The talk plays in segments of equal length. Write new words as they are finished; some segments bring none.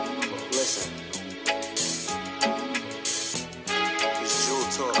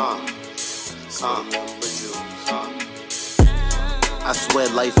I swear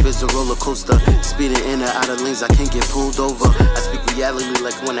life is a roller coaster. Speeding in and out of lanes, I can't get pulled over. I speak reality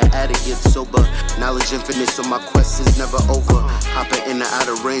like when an addict gets sober. Knowledge infinite, so my quest is never over. Hopping in and out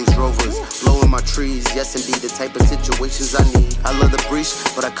of Range Rovers, blowing my trees. Yes, indeed, the type of situations I need. I love the breach,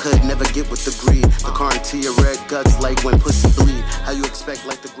 but I could never get with the greed. The car into your red guts like when pussy bleed. How you expect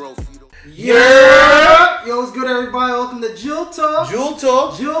life to grow? Yeah! Yo, what's good, everybody? Welcome to Jewel Talk. Jewel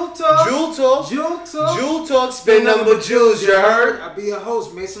Talk. Jewel Talk. Jewel Talk. Jewel Talk. Jewel Talk. Spin number jewels, you heard? I'll be your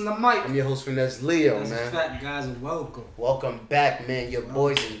host, Mason the Mike. I'm your host, Finesse Leo, That's man. Fat guys, welcome. Welcome back, man. Your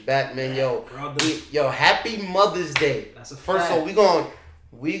boys is back, man. Yo, Brother. happy Mother's Day. That's a fact. First of all,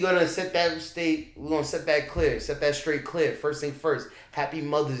 we gonna set that straight clear. First thing first. Happy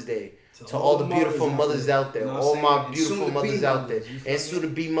Mother's Day. To all the beautiful mothers out there. All my beautiful mothers out there. And soon to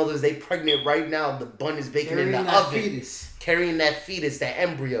be mothers, they pregnant right now. The bun is baking in the oven. Carrying that fetus, that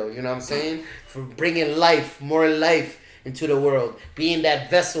embryo, you know what I'm saying? For bringing life, more life into the world. Being that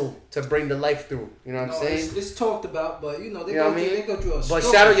vessel to bring the life through. You know what I'm saying? It's talked about, but they go through a But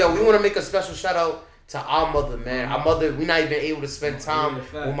shout out, we want to make a special shout out to our mother, man. Our mother, we're not even able to spend time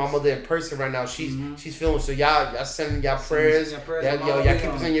with my mother in person right now. She's feeling, so y'all sending y'all prayers. Y'all keep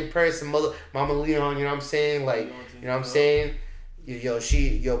us in your prayers. And Mama Leon, you know what I'm saying? Like, you know what I'm saying?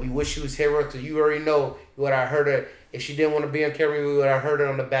 We wish she was here because you already know what I heard her. If she didn't want to be on camera, we would have heard her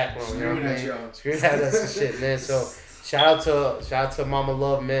on the background. You know what I mean? Screaming at us and shit, man. So shout out to Mama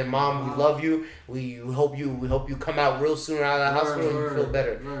Love, man. Mom, we love you. We hope you come out real soon out of the hospital and you feel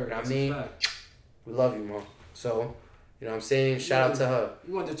better. You know what I mean? We love you, Mom. So, you know what I'm saying? Shout out to her.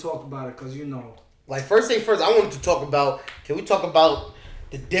 You wanted to talk about it because Like, first thing first, I wanted to talk about, can we talk about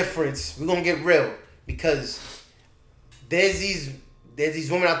the difference? We're going to get real. Because there's these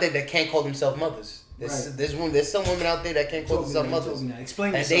women out there that can't call themselves mothers. There's some women out there that can't call themselves mothers.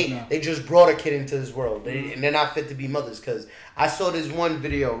 Explain yourself now. They just brought a kid into this world. And they're not fit to be mothers. Because I saw this one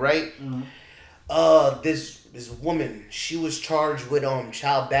video, right? Mm-hmm. This woman, she was charged with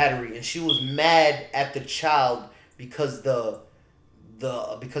child battery, and she was mad at the child because of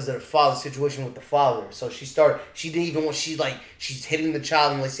the father's situation with the father. So she's hitting the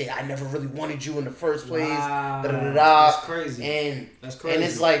child and say, I never really wanted you in the first place. Wow. That's crazy. That's crazy. And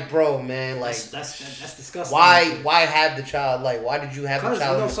it's like, bro, man, like that's disgusting. Why have the child? Like, why did you have the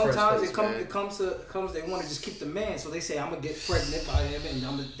child in the first place? Sometimes it comes they want to just keep the man, so they say I'm gonna get pregnant by him and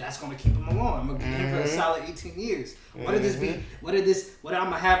that's gonna keep him alone. I'm gonna keep him for a solid 18 years. What did this be? Whether I'm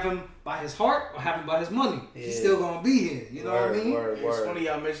gonna have him by his heart or have him by his money, he's still gonna be here. You know what I mean? It's funny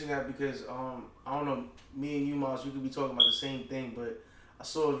y'all mention that because I don't know, me and you, Moms, we could be talking about the same thing, but I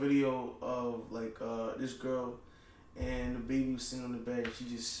saw a video of this girl and the baby was sitting on the bed and she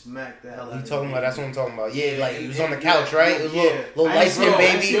just smacked the hell out of That's what I'm talking about. Yeah, like he was on the and couch, right? It was little light skinned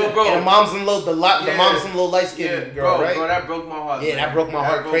baby, and the mom's some little light skinned girl, right? Bro, that broke my heart. Yeah, that broke my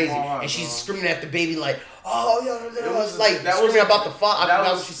heart crazy. And she's screaming at the baby like, screaming about the father. I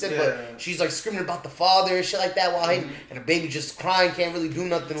forgot what she said, but she's like screaming about the father and shit like that and the baby just crying, can't really do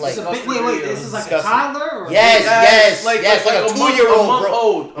nothing. Like, wait, this is like a toddler? Or yes, like a 2-year-old,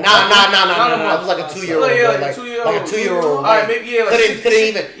 bro. Nah, it was like a 2-year-old, bro. Like a 2-year-old. Alright, maybe couldn't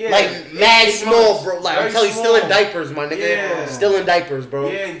even like mad small, bro. Like I'm telling you, still in diapers, my nigga. Yeah. Still in diapers,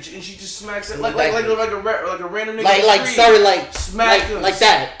 bro. Yeah, and she just smacks it like a random nigga. Like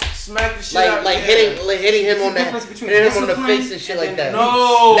that. Smack the shit out. Like hitting him on the face and shit like that.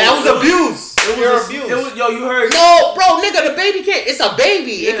 No, that was abuse. It was you heard? No, bro, nigga, the baby can't. It's a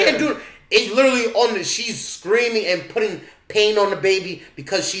baby. It can't do. It's literally she's screaming and putting pain on the baby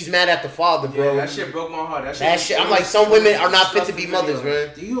because she's mad at the father, bro. Yeah, that shit broke my heart. That shit. I'm like, some women are not fit to be mothers,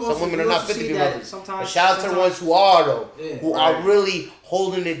 man. Some women are not fit to be mothers. But shout out to the ones who are though, who are really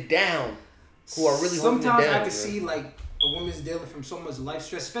holding it down. Sometimes I can see like a woman's dealing from so much life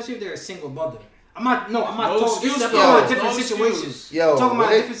stress, especially if they're a single mother. I'm not talking about a different situation. I'm talking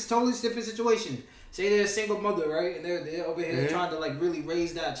about a totally different situation. Say they're a single mother, right? And they're over here trying to like really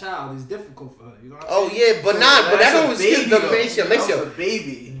raise that child. It's difficult for her. You know what I'm saying? But that don't excuse the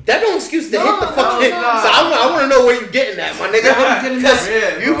baby. That don't excuse to hit the fucking. So I want to know where you getting at, my nigga.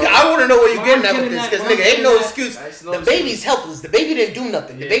 I want to know where you getting at with this, because nigga, ain't no excuse. The baby's helpless. The baby didn't do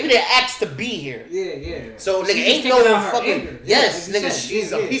nothing. The baby didn't ask to be here. Yeah. So nigga, ain't no fucking. Yes, nigga,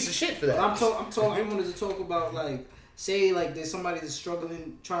 she's a piece of shit for that. I wanted to talk about like. Say like there's somebody that's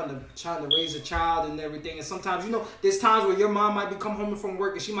struggling trying to raise a child and everything, and sometimes there's times where your mom might be come home from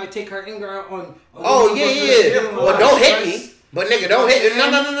work and she might take her anger out on Well, don't hit me. But nigga, don't hit.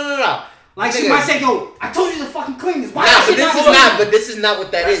 No. Like she might say, "Yo, I told you to fucking clean this." Why this is not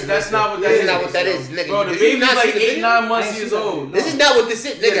what that is. That's not what that is. This is not what that is, nigga. Bro, the baby's like 8-9 months years old. This is not what this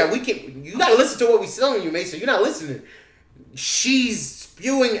is, nigga. You gotta listen to what we telling you, Mason. You're not listening. She's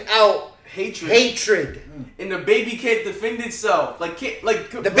spewing out hatred. And the baby can't defend itself. Like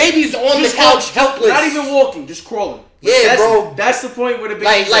the baby's on the couch, helpless, not even walking, just crawling. Yeah, bro. That's the point where the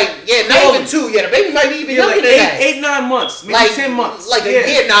baby not even 2. Yeah, the baby might be even younger than that. 8-9 months, maybe 10 months. Like a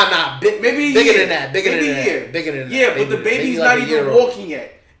year, nah. Maybe bigger than that. Bigger than that. Yeah, but the baby's not even walking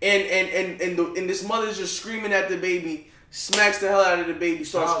yet. And this mother's just screaming at the baby, smacks the hell out of the baby,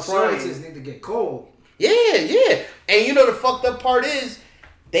 starts crying. Services need to get cold. Yeah. And you know the fucked up part is,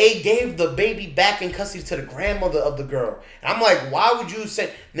 they gave the baby back in custody to the grandmother of the girl. And I'm like, why would you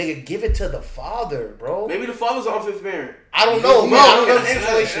say, nigga, give it to the father, bro? Maybe the father's an unfit parent. I don't know, man. I don't know the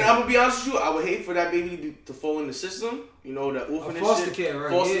situation. And I'm going to be honest with you, I would hate for that baby to fall in the system. You know, that orphanage shit. Foster care,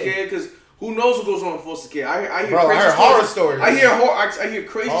 right? Foster care, because who knows what goes on in foster care. I hear horror stories. I hear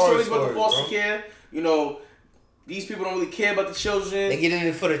crazy stories about the foster care. You know, these people don't really care about the children. They get in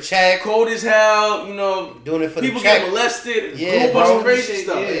it for the check. Cold as hell, you know. Doing it for people the check. People get molested. Yeah, a bunch of crazy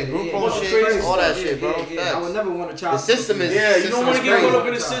stuff. All that shit, bro. I would never want a child. The system is. Yeah, you don't want to get caught up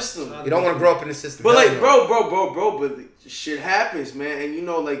in the system. You don't want to grow up in the system. But like, bro, but shit happens, man. And you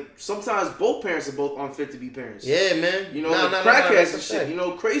know, like sometimes both parents are both unfit to be parents. Yeah, man. You know, crackheads and shit. You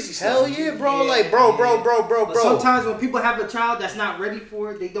know, crazy stuff. Hell yeah, bro. Like, bro. But sometimes when people have a child that's not ready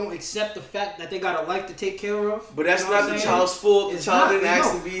for it, they don't accept the fact that they got a life to take care of. But that's not the child's fault. The child didn't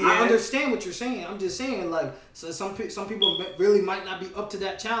ask to be here. I understand what you're saying. I'm just saying, like, so some people really might not be up to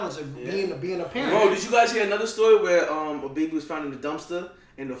that challenge of being a parent. Bro, did you guys hear another story where a baby was found in the dumpster?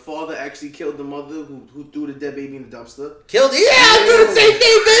 And the father actually killed the mother who threw the dead baby in the dumpster. Killed? Yeah, I do the same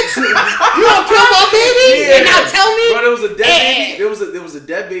thing, bitch. You don't kill my baby and not tell me. But there was a dead baby. There was a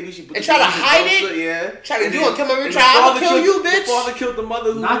dead baby. She put and try to hide it. Yeah. You want to kill my baby? I'm gonna kill you, bitch. The father killed the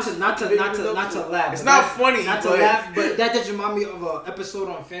mother. Not to laugh. It's not funny. Not to laugh, but that just remind me of an episode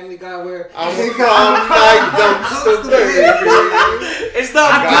on Family Guy where I'm from like dumpster baby. It's not.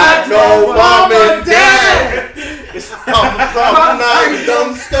 I got no mom and dad. I'm from like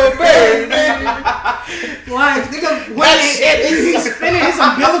dumpster baby. Like, nigga, he's spinning his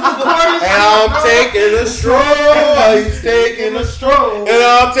umbilical cord. And I'm taking a stroll. He's taking a stroll. And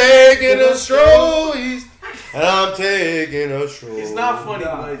I'm taking a stroll. And I'm taking a stroll. It's not funny,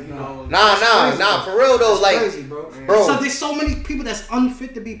 but you know. Nah. For real though, like, crazy, bro. So there's so many people that's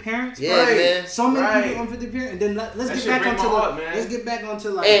unfit to be parents. Yeah, right? Man. So many people unfit to be parents. And then let's get back onto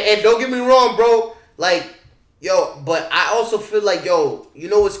like. And don't get me wrong, bro. Like. Yo, but I also feel like, you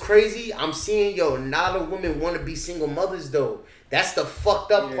know what's crazy? I'm seeing, not a women want to be single mothers, though. That's the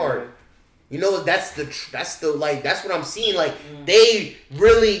fucked up part. You know, that's what I'm seeing. Like, they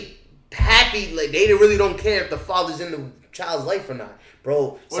really happy, like, they really don't care if the father's in the child's life or not.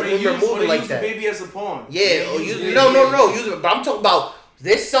 Bro, some women are moving like that. The baby as a pawn. Yeah, no. Use it. But I'm talking about,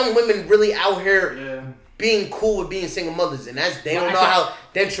 there's some women really out here being cool with being single mothers, and they don't know how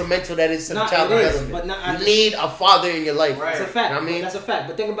detrimental that is to the child development. You need a father in your life. Right. That's a fact. You know what I mean? That's a fact.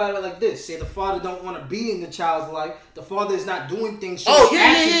 But think about it like this: say the father don't want to be in the child's life. The father is not doing things. So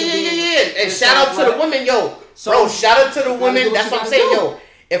yeah. And shout out to the women, bro. Shout out to the women. That's what I'm saying,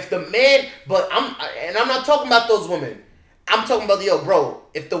 If the man, I'm not talking about those women. I'm talking about bro.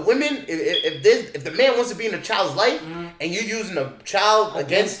 If the women, if the man wants to be in a child's life and you're using a child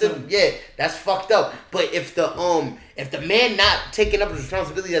against them, that's fucked up. But if the man not taking up his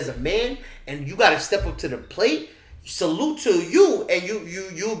responsibility as a man and you gotta step up to the plate, salute to you and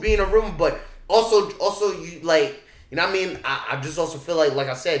you be in a room. But also you like, you know what I mean? I just also feel like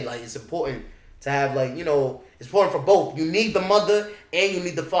I said, like it's important to have it's important for both. You need the mother and you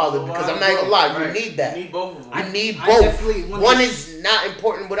need the father because I'm not gonna lie, you need that. You need both of them. I need both. One is not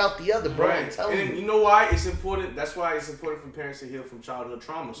important without the other, bro. Right. And you know why it's important? That's why it's important for parents to heal from childhood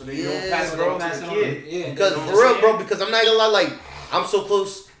trauma so they don't pass it on to the kid. Yeah. Because for real, bro. Because I'm not gonna lie, like I'm so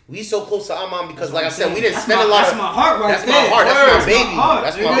close. We so close to our mom because, like I said, we didn't spend a lot. That's my heart right there. That's my heart. That's my baby.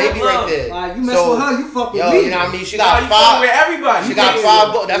 That's my baby right there. Like, you mess with her, you fuck with me. You know what I mean? She got 5. With everybody. She got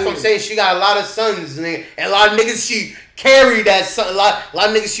 5. That's what I'm saying. She got a lot of sons, and a lot of niggas she carried that son. A lot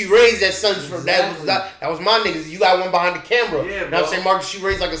of niggas she raised that sons from. That was my niggas. You got one behind the camera. Yeah, you know what I'm saying? Marcus, she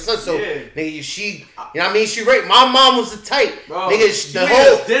raised like a son. So nigga, she. You know what I mean? She raised. My mom was the type. Nigga, the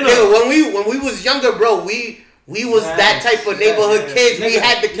whole nigga when we was younger, bro. We was that type of neighborhood kids. We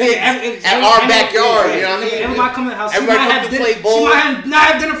had the kids at our backyard. You know what I mean? Everybody come in the house. Everybody come to play ball. She might not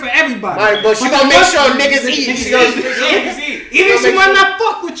have dinner for everybody. Right, but she gonna make sure niggas eat. Even if she might not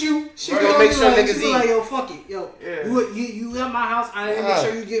fuck with you, she gonna make sure niggas eat. Like, yo, fuck it, yo. Yeah. You at my house, I make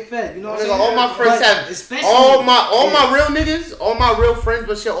sure you get fed. You know what I'm saying? All my friends have all my real niggas, all my real friends,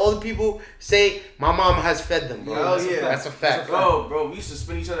 but shit, all the people say my mom has fed them, bro. Oh yeah, that's a fact. Bro, we used to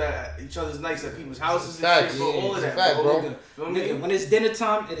spend each other's nights at people's houses and shit, bro. All of that, fact, bro. Nigga, when it's dinner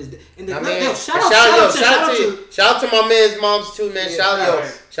time, it is. Shout out to my man's moms too, man. Shout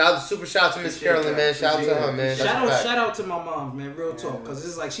out to Miss Carolyn, man. Shout out to her, man. Shout out to my mom, man. Real talk, cause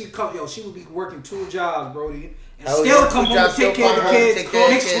it's like she would be working 2 jobs, Brody. And still come home to take care of the kids,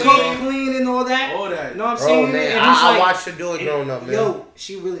 cook, clean, and all that. You know what I'm saying? Man, and I watched her do it growing up, man. Yo,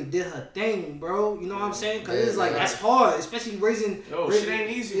 she really did her thing, bro. You know what I'm saying? Because it's like, that's hard, especially raising. Shit ain't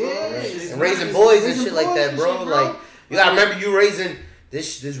easy, bro. And raising boys and shit like that, bro. Like, you gotta remember you raising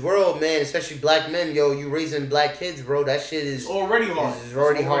this world, man, especially black men, yo. You raising black kids, bro. That shit is already hard. It's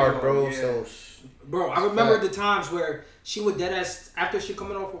already hard, bro. Yeah. So, bro, I remember the times where she would deadass, after she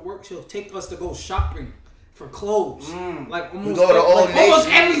coming off of work, she'll take us to go shopping for clothes. Like almost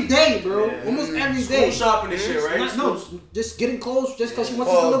every day, bro. Yeah. Almost every day. School shopping and shit, right? No, just getting clothes just because she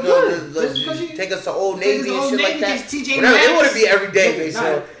wants us to look good. Take us to Old Navy and shit like that. It wouldn't be every day,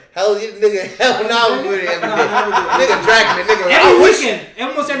 basically. Hell no, I'm with it every day. Nigga dragging it, nigga.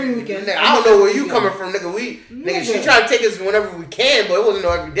 Almost every weekend. Nigga, I don't know where you coming from, nigga. She tried to take us whenever we can, but it wasn't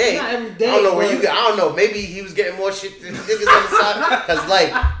no every day. Not every day. I don't know where you. I don't know. Maybe he was getting more shit than niggas on the side. Cause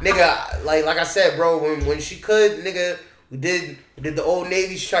nigga, like I said, bro, when she could, nigga, we did the Old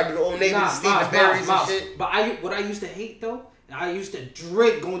Navy. She tried to do the Old Navy, Stephen Barry's and shit. But what I used to hate though, I used to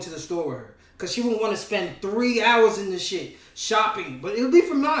dread going to the store with her. Cause she wouldn't want to spend 3 hours in this shit shopping, but it would be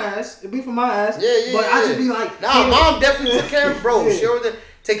for my ass. It'd be for my ass. Yeah. But I just be like, nah, mom definitely took care of, bro. She already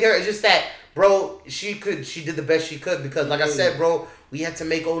take care of. It's just that, bro. She did the best she could because, like I said, bro, we had to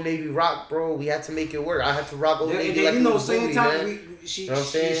make Old Navy rock, bro. We had to make it work. I had to rock Old Navy. And like same time she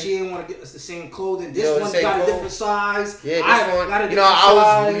didn't want to get us the same clothing. This one got a different size. Yeah, this one. Got a different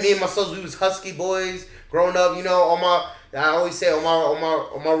size. Me and my sons, we was husky boys growing up. I always say on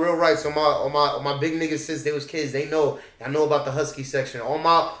my real rights, on my big niggas since they was kids, they know. I know about the husky section.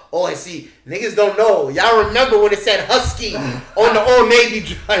 Niggas don't know. Y'all remember when it said husky on the Old Navy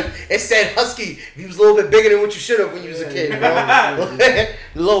drive? It said husky. He was a little bit bigger than what you should have when you was a kid, bro. A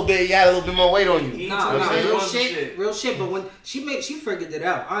little bit, you had a little bit more weight on you. Real shit. But when she figured it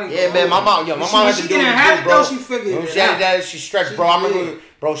out. Man, my mom had to do it, bro. She figured it out. She stretched, bro. I remember.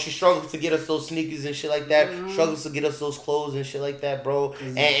 Bro, she struggles to get us those sneakers and shit like that. Struggles to get us those clothes and shit like that, bro.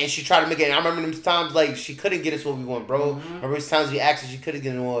 And she tried to make it. And I remember them times like she couldn't get us what we want, bro. Remember those times we asked her, she couldn't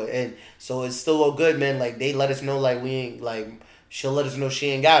get it what. And so it's still all good, man. Like they let us know, like we ain't like. She'll let us know she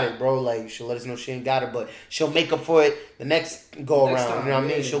ain't got it, bro. Like she'll let us know she ain't got it, but she'll make up for it the next go around. You know what I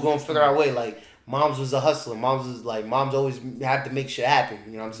mean? She'll go and figure out a way. Like Mom's was a hustler. Mom's always had to make shit happen.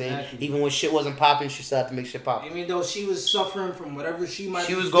 You know what I'm saying? Exactly. Even when shit wasn't popping, she still had to make shit pop. Even though she was suffering from whatever she might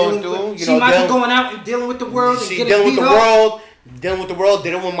be going through. She might be going out and dealing with the world. She dealing with the world. Dealing with the world,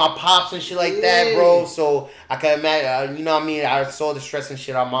 dealing with my pops and shit like that, bro. So I can imagine, you know what I mean? I saw the stress and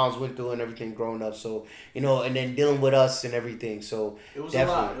shit our moms went through and everything growing up. So, and then dealing with us and everything. So it was a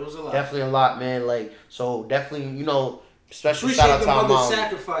lot. It was a lot. Definitely a lot, man. Like, so definitely, special shout out to our mom.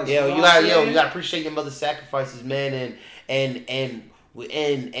 Yeah, you gotta appreciate your mother's sacrifices, man. And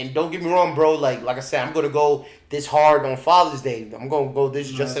don't get me wrong, bro. Like I said, I'm gonna go this hard on Father's Day. I'm gonna go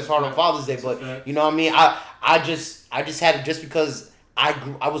just as hard on Father's Day. But you know what I mean? I just had it just because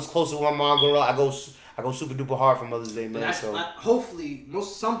I was close with my mom growing up. I go super duper hard for Mother's Day, man. Hopefully,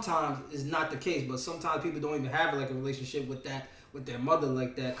 sometimes is not the case, but sometimes people don't even have like a relationship with their mother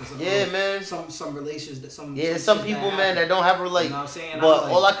like that. Cause man. Some relations that some people, man, that don't have a relationship. You know what I'm saying? But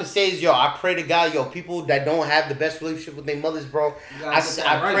all I can say is, I pray to God, people that don't have the best relationship with their mothers, bro. I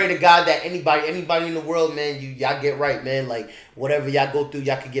pray to God that anybody in the world, man, y'all get right, man. Like whatever y'all go through,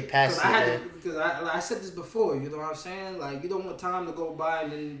 y'all can get past it, man. Because I said this before, you know what I'm saying? Like you don't want time to go by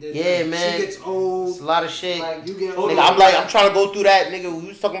and then man. She gets old. It's a lot of shit. Like you get old. Nigga, I'm trying to go through that, nigga. We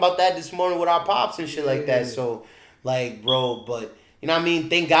was talking about that this morning with our pops and shit like that. So. Like, bro, but, you know what I mean?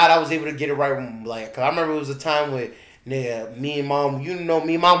 Thank God I was able to get it right. Like, cause I remember it was a time where, nigga, me and mom, me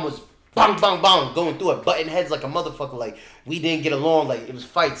and mom was bang, bang, bang, going through it, butting heads like a motherfucker. Like, we didn't get along. Like, it was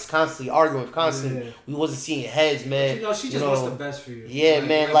fights, constantly arguing, constantly. Yeah. We wasn't seeing heads, man. But she just wants the best for you. Yeah,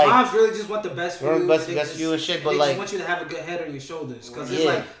 man. Like, moms really just want the best for you. Best for you and shit, but they like. They just want you to have a good head on your shoulders. Cause it's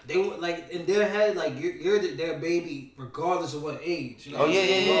like, they want, like, in their head, like, you're their baby, regardless of what age. You know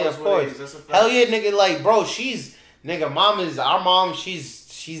yeah, of course. Hell yeah, nigga. Like, bro, our mom,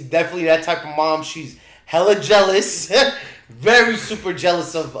 she's definitely that type of mom. She's hella jealous. very super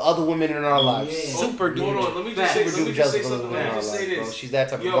jealous of other women in our lives. Yeah. Super duper. Hold on, let me just say something. Let me just say this. Bro. She's that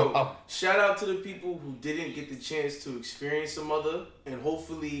type of mom. Shout out to the people who didn't get the chance to experience a mother, and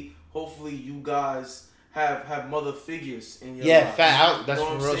hopefully you guys have mother figures in your life. That's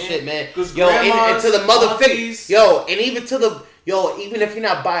real shit, man. Yo, and to the mother figures, and even to the even if you're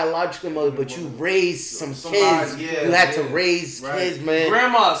not biological mother, but you raised some kids, you had to raise kids, man.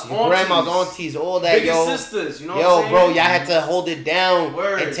 Grandmas, aunties, all that, biggest sisters, you know what I'm saying? Bro, y'all had to hold it down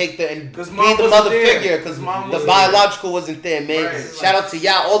and take be the mother figure, because the biological wasn't there, man. Right. Shout out to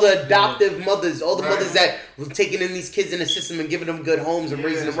y'all, all the adoptive mothers, all the mothers that was taking in these kids in the system and giving them good homes and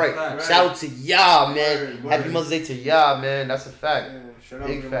raising them right. Shout out to y'all, man. Happy Mother's Day to y'all, man. That's a fact.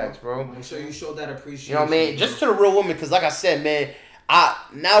 Big facts, bro. Make sure you show that appreciation. You know what I mean? Just to the real woman, because like I said, man,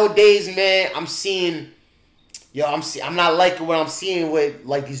 nowadays, man, I'm seeing, I'm not liking what I'm seeing with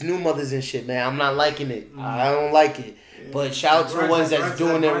like these new mothers and shit, man. I'm not liking it. I don't like it. Yeah. But shout out to the ones that's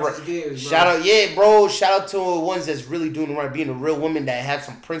doing it right. Shout out to the ones that's really doing it right, being a real woman that have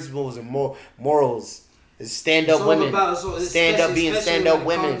some principles and morals. Stand up women. Stand up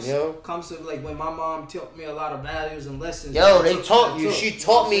women, yo. Comes to like when my mom taught me a lot of values and lessons. Yo, they taught you. She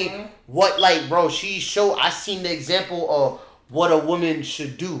taught me what, like, bro. I seen the example of what a woman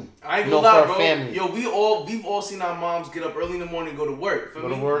should do. I ain't gonna lie, bro. Family. Yo, we've all seen our moms get up early in the morning and go to work.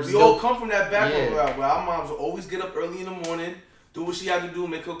 We all come from that background where our moms will always get up early in the morning, do what she had to do,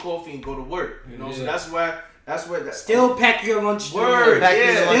 make her coffee, and go to work. You know, so that's where. Still pack your lunch. Word,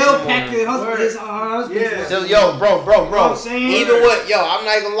 Still pack your husband. Yeah. Still, bro. You know what I'm saying? Even what, I'm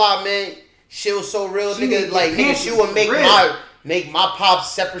not gonna lie, man. Shit was so real, nigga. Like, nigga, she would make my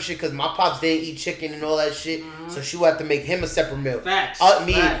pops separate shit, because my pops didn't eat chicken and all that shit. Mm-hmm. So she would have to make him a separate meal. Facts.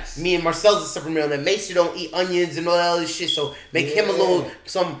 Me and Marcel's a separate meal. And then Macy don't eat onions and all that other shit. So make him a little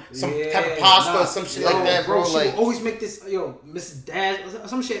some type of pasta or some shit like that, bro. She would always make this, Mrs. Dad,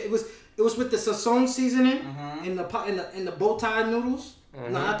 some shit. It was with the sazon seasoning in the bow tie noodles.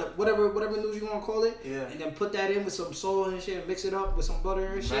 Mm-hmm. Not whatever noodles you want to call it. Yeah. And then put that in with some salt and shit and mix it up with some butter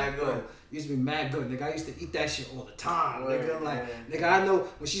and shit. Mad good. Bro, used to be mad good, nigga. I used to eat that shit all the time, nigga. Nigga, I know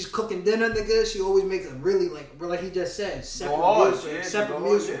when she's cooking dinner, nigga, she always makes a really like he just said, separate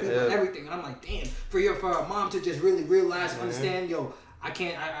meals for people and everything. And I'm like, damn, for a mom to just really realize, understand, I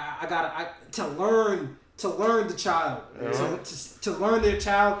gotta to learn the child, to learn their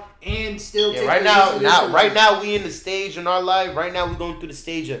child, and still take right now we in the stage in our life. Right now we going through the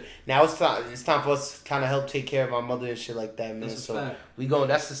stage of now it's time for us to kind of help take care of our mother and shit like that, man. That's so we going.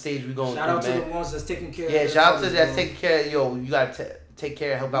 That's the stage we going. Shout out to the ones that's taking care. Yeah, shout out to that's taking care. You gotta take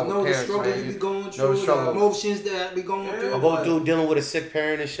care, help out with parents. The struggle you be going through, the emotions that we going through. Or go through dealing with a sick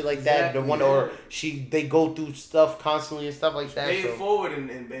parent and shit like that. The one they go through stuff constantly and stuff like that. Pay it forward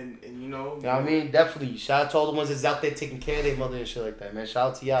and you know. Yeah, I mean, definitely. Shout out to all the ones that's out there taking care of their mother and shit like that, man.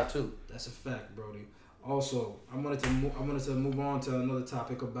 Shout out to y'all too. That's a fact, Brody. Also, I wanted to move on to another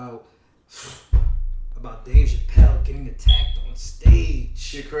topic about Dave Chappelle getting attacked on stage.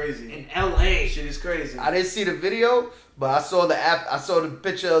 Shit crazy. In LA. Shit is crazy. I didn't see the video, but I saw the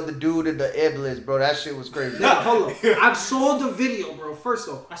picture of the dude in the ambulance, bro. That shit was crazy. Now, hold on. I saw the video, bro. First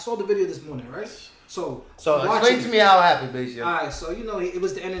off, I saw the video this morning, right? So explain to me how it happened, basically. All right, so it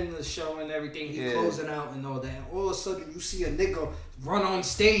was the end of the show and everything. He closing out and all that. And all of a sudden, you see a nigga run on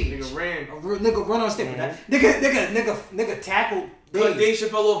stage. Nigga run on stage. Mm-hmm. Nigga tackled. Cut Dave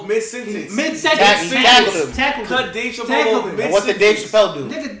Chappelle off mid-sentence. Tackled him. Cut Dave Chappelle off mid-sentence. What did Dave Chappelle do?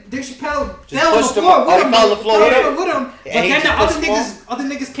 Nigga, Dave Chappelle fell on the floor with him. But then the other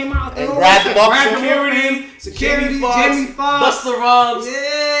niggas came out there. Grabbed him off. Security, Jamie Foxx. Busta Rhymes.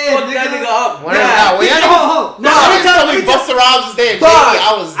 Yeah, fuck that nigga up. No, tell me Busta Rhymes was there.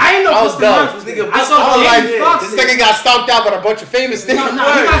 I didn't know Busta Rhymes was there. I saw Jamie Foxx. This nigga got stomped out by a bunch of famous niggas. No,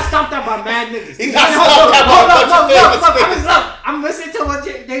 he got stomped out by mad niggas. He got stomped out by a bunch of famous niggas. I'm listening to what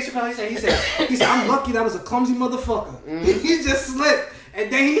Dave Chappelle said. He said, I'm lucky that was a clumsy motherfucker. Mm-hmm. He just slipped.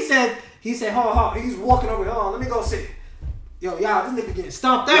 And then he said, hold on. He's walking over here. Hold on, let me go see. Yo, y'all, this nigga getting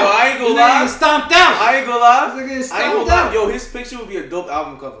stomped out. Yo, I ain't gonna lie. Stomped out. I ain't gonna lie. This nigga getting stomped out. Yo, his picture would be a dope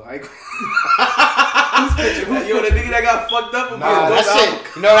album cover. Whose picture? Yo, the nigga that got fucked up would be a dope album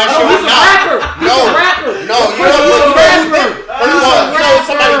cover. No, that shit was not. He's a rapper. No, you know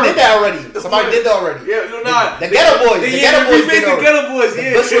somebody did that already. Yeah, you know not. The Ghetto Boys. The Ghetto Boys.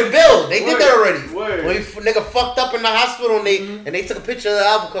 Yeah. Bush with Bill. They did that already. Word. When nigga fucked up in the hospital and they took a picture of the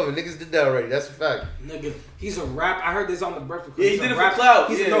album cover. Niggas did that already. That's a fact. Nigga, he's a rapper. I heard this on the Breakfast Club. Yeah, he did it for clout.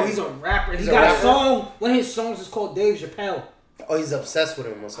 He's a rapper. He got a song. One of his songs is called Dave Chappelle. Oh, he's obsessed with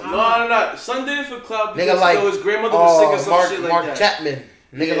him or something. No. Son did it for clout because his grandmother was sick or some shit like Mark that. Chapman.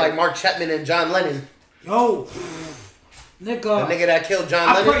 Nigga like Mark Chapman and John Lennon. Yo, Nigga. The nigga that killed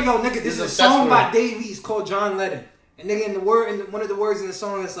John Lennon. Yo, nigga, this is a song by Dave East called John Lennon. And nigga, one of the words in the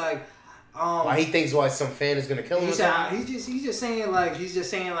song is like, why he thinks some fan is gonna kill him? He's just saying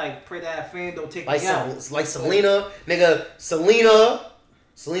like pray that fan don't take me out. Like Selena, nigga, Selena.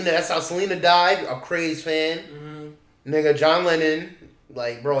 That's how Selena died. A crazy fan. Mm-hmm. Nigga, John Lennon.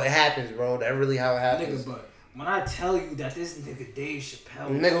 Like, bro, it happens, bro. That's really how it happens. Nigga, but when I tell you that this nigga Dave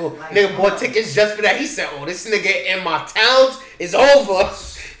Chappelle, nigga bought tickets just for that. He said, "Oh, this nigga in my towns is over."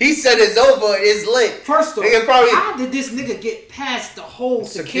 He said it's over. It's lit. First off, how did this nigga get past the whole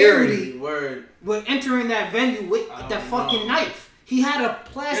security word with entering that venue with that fucking knife? He had a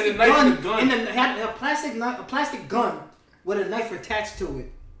plastic gun and had a plastic gun with a knife attached to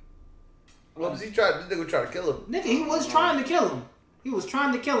it. What was he trying? This nigga trying to kill him. Nigga, he was trying to kill him. He was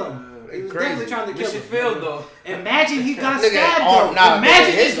trying to kill him. He was definitely trying to kill him. It failed though. Imagine he got stabbed though.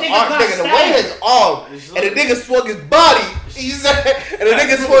 Imagine this nigga got stabbed. The way his arm and the nigga swung his body. He said, and the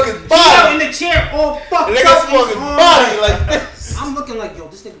nigga swung his body. In the chair, all fucked up. The nigga swung his body like this. I'm looking like, yo,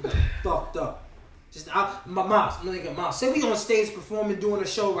 this nigga got fucked up. My mom. Say we on stage performing, doing a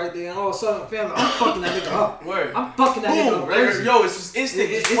show right there, and all of a sudden, family, I'm fucking that nigga up. Word. I'm fucking that nigga up. Crazy. Yo, it's just instant.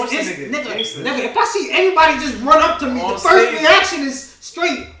 It's instant. Nigga, if I see anybody just run up to me, the first reaction is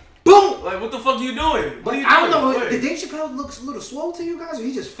straight boom. Like, what the fuck you doing? But I don't know. Did Dave Chappelle look a little swole to you guys, or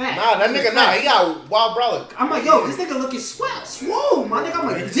he just fat? Nah, that nigga, he got wild brother. I'm like, yo, this nigga looking swole, my nigga. I'm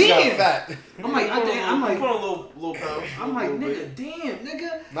like, damn. Fat. I'm like, put on a little pounds. I'm like, nigga, damn,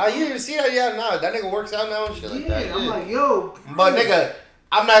 nigga. Nah, you didn't see that yet? Nah, that nigga works out now and shit like that. Yeah, I'm like, yo. But nigga,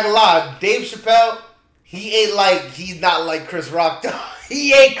 I'm not gonna lie, Dave Chappelle, he's not like Chris Rock though.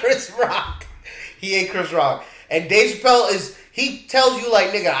 He ain't Chris Rock. And Dave Chappelle he tells you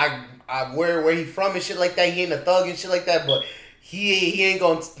like, nigga, I where he from and shit like that. He ain't a thug and shit like that, but he ain't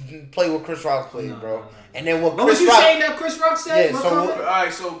gonna play what Chris Rock played, bro. No. And then what was you saying that Chris Rock said? Yeah,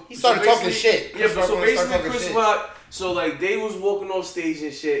 alright, so he started talking shit. Yeah, but so basically Chris Rock, so like Dave was walking off stage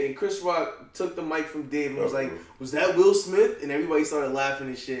and shit, and Chris Rock took the mic from Dave and was like, "Was that Will Smith?" And everybody started laughing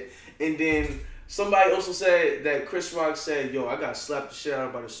and shit. And then somebody also said that Chris Rock said, "Yo, I got slapped the shit out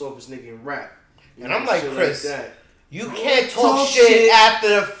of by the softest nigga in rap." And I'm like, Chris, you can't talk shit after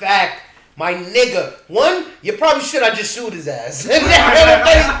the fact. My nigga, one, you probably should have just shoot his ass. And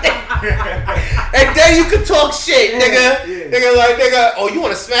then you can talk shit, nigga. Yeah. Nigga, oh, you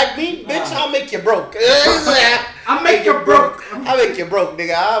want to smack me? Bitch, I'll make you broke. I'll make you broke. I'll make you broke,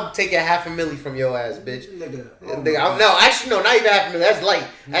 nigga. I'll take $500,000 from your ass, bitch. Nigga, no, not even $500,000. That's light.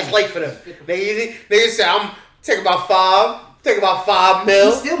 That's light for them. Nigga said, I'm take about $5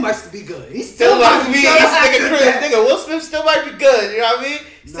 million. He still might be good. He still might be good. Nigga, Will Smith still might be good. You know what I mean?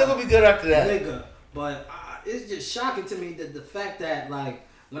 Still gonna be good after that. Nigga, but it's just shocking to me that the fact that, like,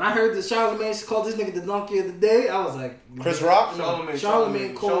 when I heard the Charlemagne called this nigga the donkey of the day, I was like, Chris Rock?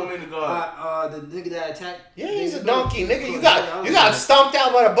 Charlemagne called the nigga that attacked. Yeah, he's a donkey, nigga. You got stomped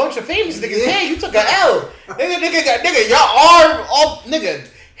out by a bunch of famous niggas. Yeah, you took an L. Nigga, your arm, nigga.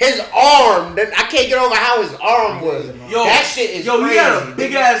 His arm, I can't get over how his arm was. Yo, that shit is crazy. He had a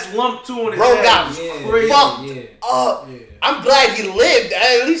big ass lump too on his head. Bro got fucked up. Yeah. I'm glad he lived.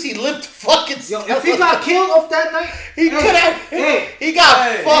 At least he lived fucking. Yo, if he got killed off that night, he could have. He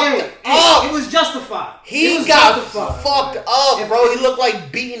got fucked up. It was justified. He got fucked up, bro. He looked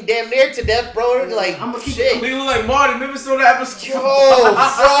like beaten damn near to death, bro. Like, I'm gonna keep shit. He looked like Marty. Remember some of that episode? Yo, bro.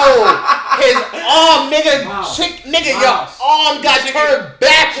 His arm, nigga, your arm got turned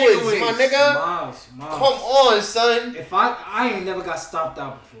backwards, my nigga. Miles. Come on, son. If I ain't never got stomped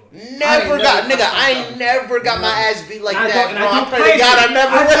out before. I ain't never got my ass beat like that, bro. I pray to God I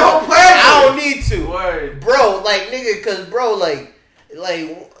never will. I don't need to. Word. Bro, like, nigga, cause bro, like,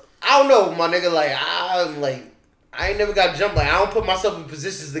 I don't know, my nigga, like, I ain't never got jumped. Like, I don't put myself in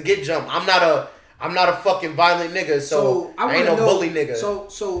positions to get jumped. I'm not a fucking violent nigga, so I ain't no bully nigga.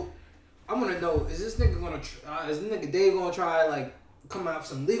 So I wanna know, is this nigga Dave gonna try, like, come out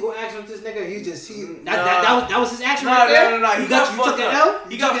some legal action with this nigga? That was his action right there? No. He got fucked up.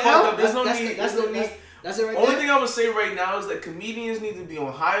 He got fucked up. There's no need. That's it right there. Only thing I would say right now is that comedians need to be on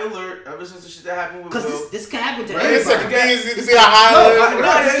high alert ever since the shit that happened with Will. Because this can happen to anybody. Comedians need to be on high alert.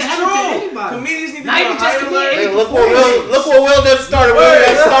 No, it's true. Comedians need to be on high alert. Hey, look what Will just started. Will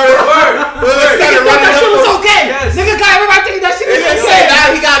just started running up. That shit was okay. Nigga got everybody thinking that shit was okay.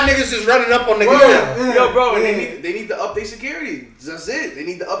 Now he got niggas just running up on niggas. Yo, bro, and they need to update security. That's it. They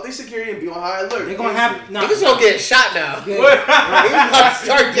need to update security and be on high alert. They're gonna have niggas gonna get shot now. He's about to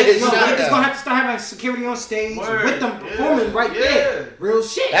start getting shot. Niggas gonna have to start having having security on stage with them performing right there. Real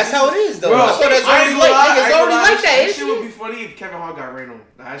shit. That's how it is, though. Bro, that's already like that. That shit would be funny if Kevin Hart got rain on.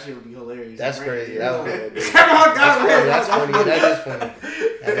 That shit would be hilarious. That's crazy. Kevin Hart got rain on. That's funny. That is funny.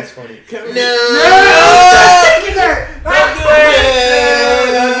 That is funny. No.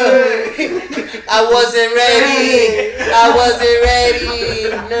 I wasn't ready.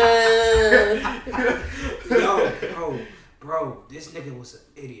 No. Bro, this nigga was an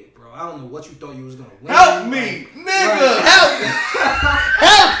idiot, bro. I don't know what you thought you was gonna win. Help me, nigga. Help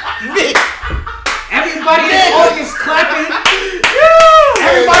me. Everybody in the audience clapping.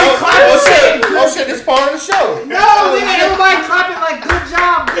 Everybody clapping. Oh shit, this part of the show. No, nigga, everybody clapping like good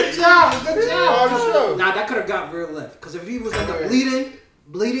job. Nah, that could have got real left. Cause if he was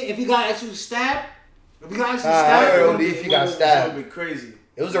bleeding, if he got actually stabbed, it would be crazy.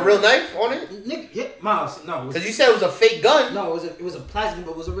 It was a real knife on it? Nigga, yeah, Miles, no. Because you said it was a fake gun. No, it was a plastic,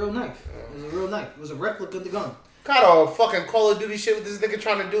 but it was a real knife. It was a replica of the gun. Kind of fucking Call of Duty shit with this nigga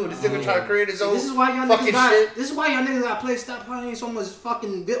trying to do. This nigga trying to create his own fucking shit. This is why y'all niggas gotta stop playing so much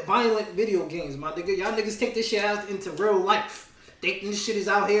fucking violent video games, my nigga. Y'all niggas take this shit out into real life. Thinking this shit is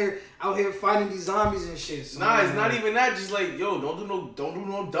out here fighting these zombies and shit. So nah, it's not even that. Just like, yo, don't do no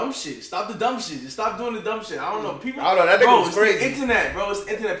dumb shit. Stop the dumb shit. Just stop doing the dumb shit. I don't know. People, I don't know. That nigga was crazy. It's the internet, bro. It's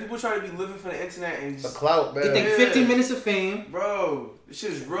the internet. People try to be living for the internet and just the clout, man. Get like 15 minutes of fame, bro. This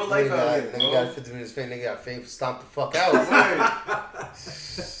shit is real life out here. Nigga got 15 minutes of fame. Nigga got fame for stomp the fuck out. I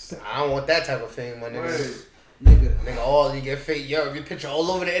don't want that type of fame, my nigga. Nigga, all you get fake. Yo, your picture all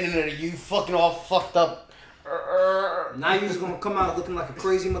over the internet of you fucking all fucked up. Now you just gonna come out looking like a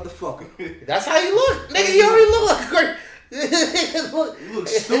crazy motherfucker. That's how you look, nigga. You already look like a crazy. You look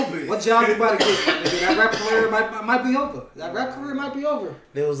stupid. What job you about to get? Nigga, that rap career might be over. That rap career might be over.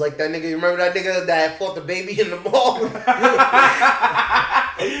 It was like that nigga. You remember that nigga that fought the baby in the mall? Nigga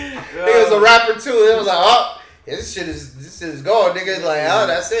was a rapper too. It was like, oh, yeah, this shit is gone, nigga. Like, oh,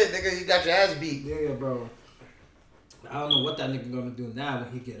 that's it, nigga. You got your ass beat. Yeah, bro. I don't know what that nigga gonna do now when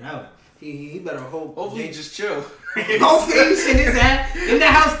he get out. He better hope. Hopefully he just chill. Hopefully he's in his ass in the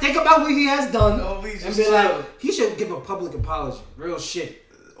house. Think about what he has done. Hopefully and be like, he should give a public apology. Real shit.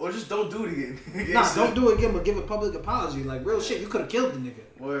 Or just don't do it again. Nah, don't do it again, but give a public apology. Like, real shit. You could have killed the nigga.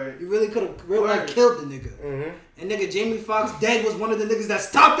 Word. You really could have life killed the nigga. Mm-hmm. And nigga, Jamie Foxx dead was one of the niggas that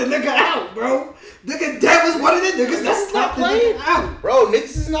stopped the nigga out, bro. Nigga dead was one of the niggas that stopped the nigga out. Bro,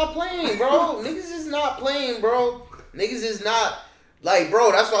 niggas is not playing, bro. Niggas is not playing, bro. Niggas is not. Like,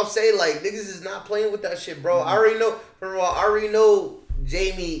 bro, that's what I'm saying. Like, niggas is not playing with that shit, bro. I already know. First of all, I already know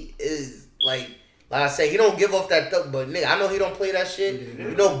Jamie is like I say, he don't give off that thug, but nigga, I know he don't play that shit. Yeah.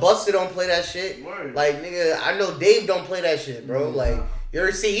 You know, Busta don't play that shit. Word. Like, nigga, I know Dave don't play that shit, bro. Like, you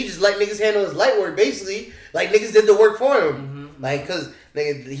ever see? He just let niggas handle his light work, basically. Like, niggas did the work for him. Mm-hmm. Like, cause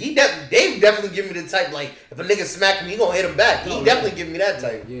nigga, Dave definitely give me the type. Like, if a nigga smack me, he gonna hit him back. He definitely give me that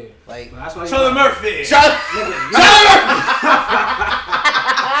type. Yeah. Like, that's why Charlie Murphy. Charlie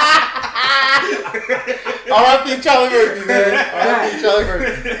R.I.P. Charlie Murphy, man. R.I.P. Charlie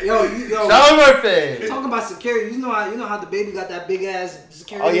Murphy. Yo, Charlie Murphy. Talking about security, you know how the baby got that big ass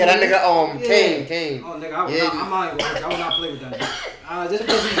security. Oh yeah, that nigga Kane. Oh nigga, I'm not gonna I will not play with that nigga. Just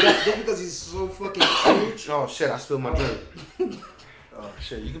because he's so fucking huge. Oh shit, I spilled my drink. Oh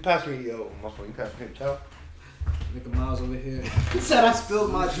shit, you can pass me, my phone. You pass me, Chow. Nigga Miles over here. He said I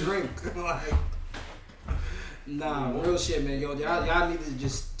spilled my drink. Like, nah, real shit, man. Yo, y'all need to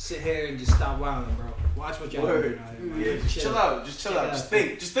just sit here and just stop wilding, bro. Watch what y'all doing out here, man. Yeah, just chill out. Just chill out. Just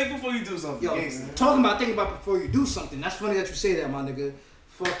think before you do something. Yo, talking about thinking about before you do something. That's funny that you say that, my nigga.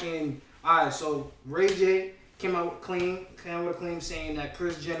 Fucking, alright, so Ray J came out with a claim saying that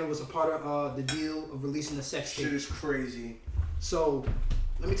Kris Jenner was a part of the deal of releasing the sex tape. Shit is crazy. So,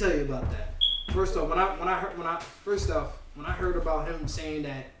 let me tell you about that. First off, when I heard about him saying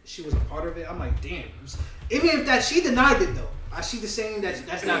that she was a part of it, I'm like, damn. Even if that she denied it though, she was saying that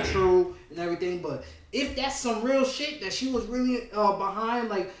that's not true and everything. But if that's some real shit that she was really behind,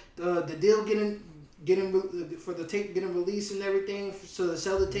 like the deal getting for the tape getting released and everything, to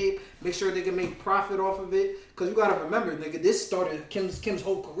sell the tape, make sure they can make profit off of it. Cause you gotta remember, nigga, this started Kim's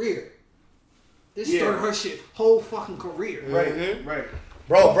whole career. This started her whole fucking career. Right, right.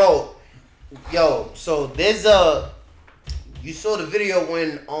 Bro. Yo, so there's you saw the video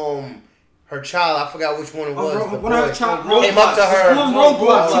when her child, I forgot which one it was. When her child came up to her on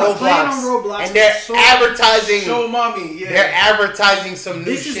Roblox. And they're advertising. Show mommy, yeah. They're advertising some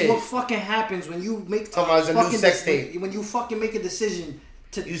new shit. This is what fucking happens when you make a new sex tape. When you fucking make a decision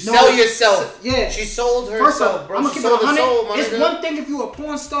to sell yourself. Yeah. She sold herself, bro. I'm gonna keep it 100. It's one thing if you a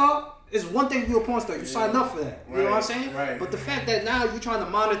porn star It's one thing to be a porn star. You signed up for that. You know what I'm saying? Right. But the fact that now you're trying to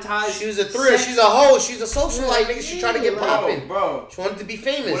monetize. She was a thrill. She's a hoe. She's a socialite, nigga. She's trying to get popping. Bro. She wanted to be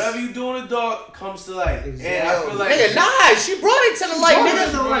famous. Whatever you do in the dark comes to light. Exactly. And I feel like... Nigga, nah. She brought it to the light,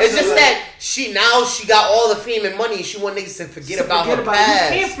 nigga. It's just that she got all the fame and money and she want niggas to forget about her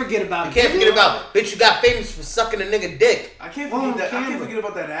past. You can't forget about it. You can't forget about it. Bitch, you got famous for sucking a nigga dick. I can't forget that. I can't forget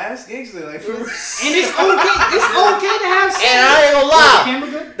about that ass gangster. Like, and it's okay to have sex. And I ain't gonna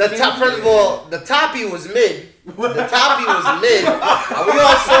lie. The top, first of all, the toppy was mid. The toppy was mid. We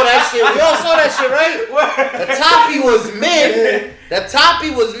all saw that shit, right? The toppy was mid. The toppy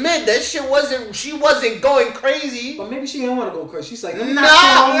was mid. That shit wasn't. She wasn't going crazy. But maybe she didn't want to go crazy. She's like, nah,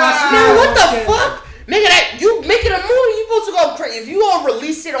 what the fuck? Nigga, that you making a movie, you supposed to go crazy. If you all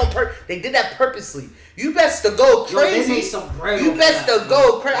release it on they did that purposely. You best to go crazy. They made some bread. You best to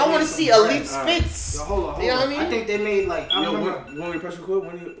go crazy. I want to see elite spits. Yo, hold on. You know what I mean? I think they made like. I remember. You want me to press record?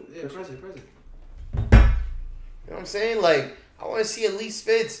 Yeah, press it. You know what I'm saying? Like, I want to see elite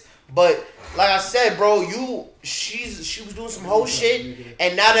spits. But like I said, bro, she was doing some whole shit,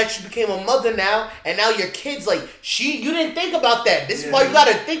 and now that you became a mother now, and now your kids you didn't think about that. This is why you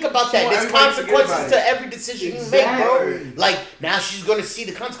gotta think about that. There's consequences to every decision you make, bro. Like now she's gonna see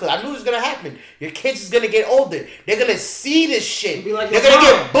the consequences. I knew it was gonna happen. Your kids is gonna get older. They're gonna see this shit. They're gonna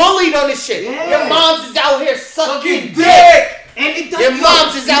get bullied on this shit. Yeah. Your moms is out here sucking dick. And it does, your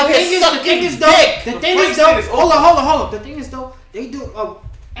moms is out here sucking dick. The thing is though, hold on. The thing is though, they do.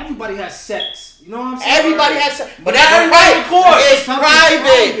 Everybody has sex. You know what I'm saying? Everybody has sex. But that's private. It's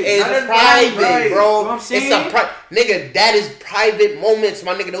private. It's private, bro. You know what I'm saying? Nigga, that is private moments,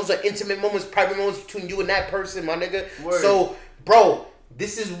 my nigga. Those are intimate moments, private moments between you and that person, my nigga. Word. So, bro,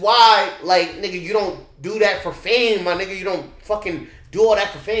 this is why, like, nigga, you don't do that for fame, my nigga. You don't fucking do all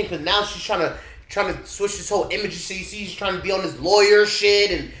that for fame. Because now she's trying to switch this whole image. So you see she's trying to be on this lawyer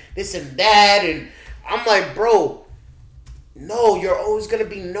shit and this and that. And I'm like, bro, no, you're always gonna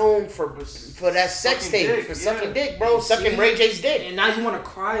be known for that sex tape, for sucking dick, bro, sucking Ray J's dick. And now you want to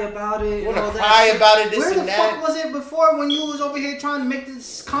cry about it. You want to cry about it. This and that. Where the fuck was it before when you was over here trying to make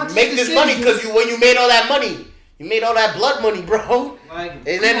this conscious decision? Money because when you made all that money, you made all that blood money, bro. Like, and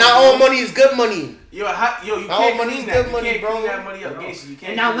then not all money is good money. You can't clean that. You can't clean that money up, gangster. You can't.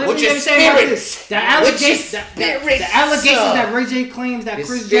 And now let me say about this: the allegations that Ray J claims that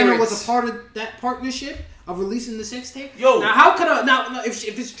Kris Jenner was a part of that partnership of releasing the sex tape. Now how could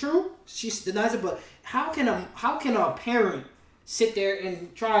if it's true, she denies it, but how can a parent sit there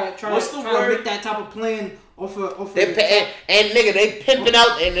and try to make that type of plan off and nigga, they pimping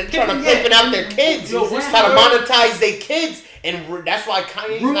out and they're trying to pimping out their kids. Trying to monetize their kids. And that's why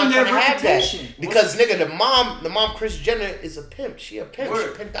Kanye's not trying to have that. Because nigga, the mom Kris Jenner is a pimp. She a pimp. She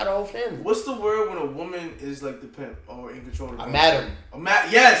pimped out her whole family. What's the word when a woman is like the pimp or in control of the madam.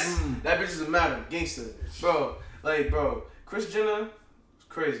 Yes! That bitch is a madam. Gangster. Bro, Kris Jenner is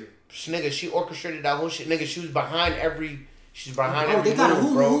crazy. Nigga, she orchestrated that whole shit. Nigga, she was behind every... She's behind every they got a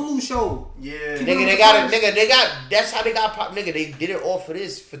Hulu show. Yeah. Nigga, that's how they got pop. Nigga, they did it all for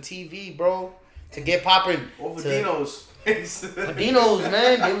TV, bro. To get popping. All for Dinos. Dinos,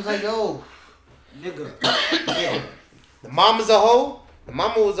 man. They was like, yo. Nigga. The mama's a hoe. The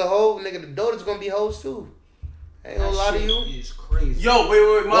mama was a hoe. Nigga, the daughter's gonna be hoes too. I ain't gonna lie to you. It's crazy. Yo,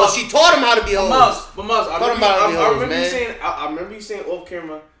 wait, Miles. Well, she taught him how to be hoes. Miles, I remember you saying off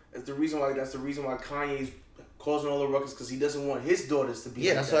camera that's the reason why Kanye's causing all the ruckus because he doesn't want his daughters to be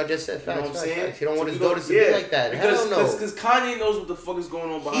like that's that. what I just said. Facts, you know what I'm saying? He don't want his daughters to be like that. Because Kanye knows what the fuck is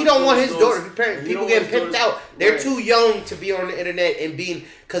going on behind. He don't want his daughters. People getting pimped out. They're too young to be on the internet and being.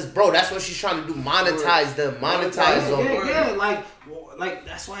 Because bro, that's what she's trying to do. Monetize them. Monetize them. Yeah. Like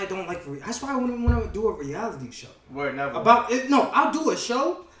that's why I don't like. That's why I wouldn't want to do a reality show. Right, never. About it. No, I'll do a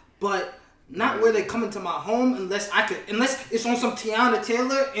show, but not where they come into my home unless it's on some Tiana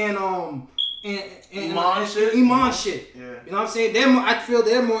Taylor and Iman shit. Yeah. You know what I'm saying? I feel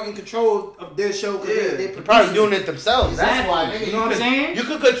they're more in control of their show because they're probably doing it themselves. Exactly. That's why. Nigga, you know what I'm saying?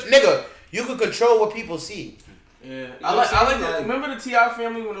 You could control what people see. Yeah, I like that. Remember the T.I.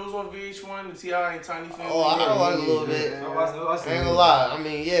 family when it was on VH1, the T.I. and Tiny family? Oh, I like a little bit. I ain't gonna lie. I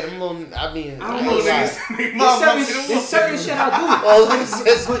mean, yeah, them little. I mean, I ain't gonna lie. There's certain shit I do.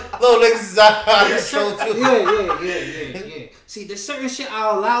 Little niggas is out of the show too. Yeah. See, there's certain shit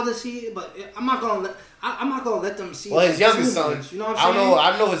I'll allow to see, but I'm not gonna let them see. Well, his youngest son. You know what I'm saying?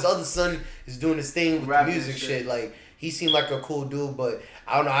 I know his other son is doing this thing with the music shit. Like he seemed like a cool dude, but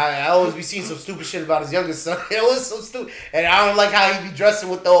I don't know. I always be seeing some stupid shit about his youngest son. It was so stupid, and I don't like how he be dressing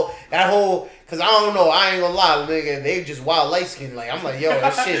with that whole. Cause I don't know. I ain't gonna lie, nigga. They just wild light skin. Like I'm like, yo,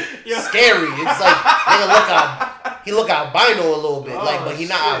 that shit scary. It's like nigga look he look albino a little bit, but he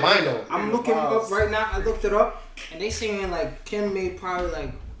not albino. I'm looking up right now. I looked it up, and they saying like Kim made probably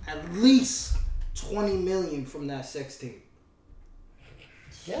like at least 20 million from that sex tape.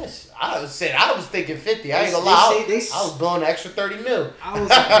 Yes, I was thinking 50. I ain't gonna lie. I was blowing an extra 30 mil. I was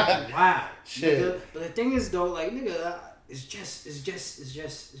like, wow, shit. Nigga. But the thing is though, like nigga. It's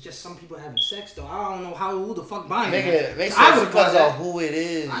just some people having sex though. I don't know who the fuck buying that. Nigga, they say it's because of who it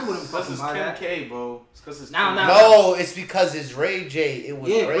is. I wouldn't fucking buy that. K, bro. It's because it's No, it's because it's Ray J. It was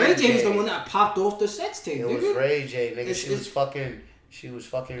Ray J was the one that popped off the sex tape. It was Ray J, nigga. She was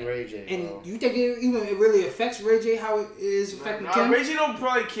fucking Ray J. And bro. you think it really affects Ray J how it is affecting Kim? Ray J don't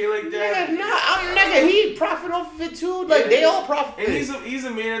probably care like that. Nigga, he profit off of it too. Like they all profit. And he's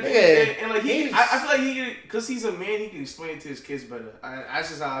a man. And like I feel like because he's a man, he can explain it to his kids better. That's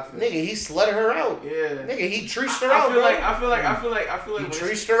just how I feel. Nigga, he slutted her out. Yeah. Nigga, he treached her out. I feel like he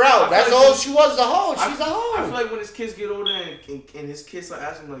treached her out. That's all she was. A hoe. She's a hoe. I feel like when his kids get older and his kids are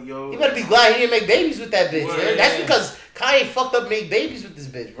asking like, yo, you better be glad he didn't make babies with that bitch. Man. That's because Kanye fucked up made babies with this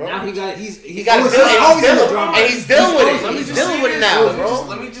bitch, bro. Now he got he's dealing with it. He's dealing with it now, bro.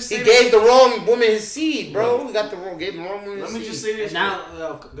 Let me just say he gave the wrong woman his seed, bro. He gave the wrong woman his seed. Let me just say this. Now,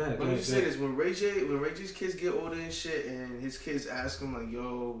 go ahead. Let me just say this. When Ray J's kids get older and shit, and his kids ask him like,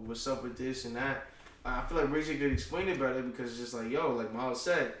 yo, what's up with this and that, I feel like Ray J could explain it better because it's just like, yo, like Miles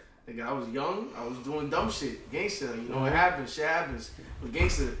said, nigga, I was young, I was doing dumb shit, gangster. You know what happens? Shit happens. But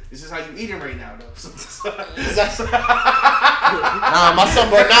gangster, this is how you eating right now, though. Nah, my son,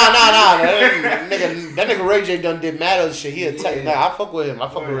 bro. Nah. That nigga Ray J done did mad other shit. He attacked. Nah, I fuck with him. I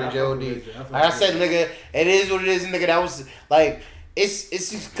fuck with Ray J OD. Like I said, nigga, it is what it is, nigga. That was like, it's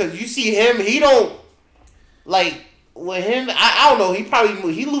because you see him, he don't like. With him, I don't know. He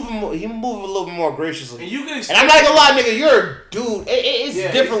move a little bit more graciously. And you can. And I'm not gonna lie, nigga. You're a dude. It's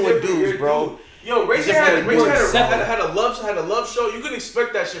different with dudes, bro. Yo, Ray J had a love show. You can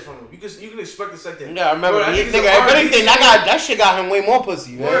expect that shit from him. You can expect the second. Yeah, I remember. Nigga, if anything, that shit got him way more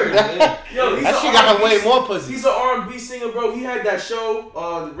pussy, man. Yo, that shit got him way more pussy. He's an R&B singer, bro. He had that show,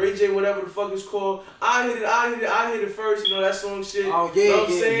 Ray J, whatever the fuck it's called. I hit it first. You know that song shit. Oh yeah, you know what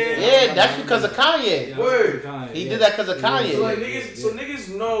I'm saying? Yeah, that's because of Kanye. Word. He did that because of Kanye. So like niggas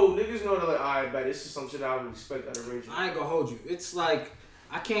know that like, alright, bet this is some shit I would expect out of Ray J. I ain't gonna hold you. It's like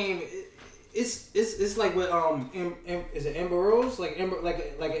I can't. It's like with is it Amber Rose like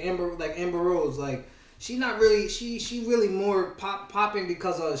Amber Rose like she not really she really more popping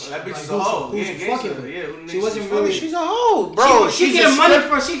because of that bitch is a hoe. Who's fucking with. She wasn't really. She's a hoe, bro. She getting money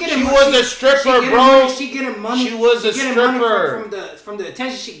for. She was a stripper, bro. She getting money. She was a stripper from the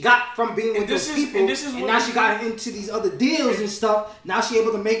attention she got from being with those people. And now she got into these other deals and stuff. Now she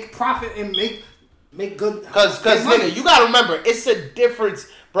able to make profit and make good. Cause nigga, you gotta remember, it's a difference,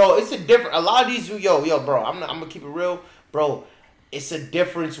 bro. It's a different. A lot of these, yo, bro. I'm gonna keep it real, bro. It's a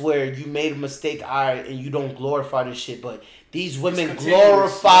difference where you made a mistake, alright, and you don't glorify this shit, but these women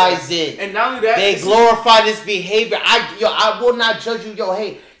glorifies it. And not only that, they glorify this behavior. I will not judge you. Yo,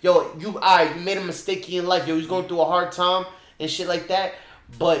 hey, yo, you made a mistake in your life. Yo, he's going through a hard time and shit like that.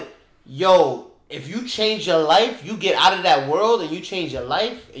 But yo, if you change your life, you get out of that world and you change your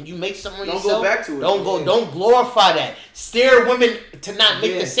life and you make something yourself. Don't go back to it. Don't glorify that. Steer women to not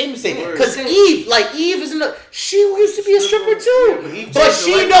make the same mistake. Because Eve isn't she used to be a stripper too. But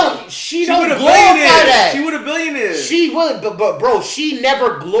she don't glorify that. She would have billionaires. She would, but bro, she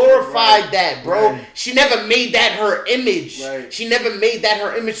never glorified that, bro. Right. She never made that her image. Right. She never made that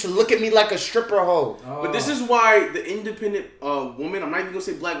her image to look at me like a stripper hoe. Oh. But this is why the independent woman, I'm not even gonna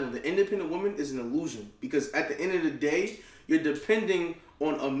say black woman, the independent woman is an illusion. Because at the end of the day, you're depending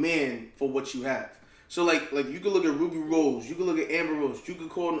on a man for what you have. So like you could look at Ruby Rose, you could look at Amber Rose, you could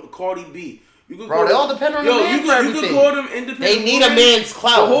call Cardi B. You could bro, they all depend on the man for everything. You could call them independent. They need a man's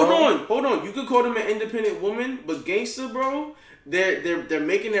clout. Hold on. You could call them an independent woman, but gangster, bro, they're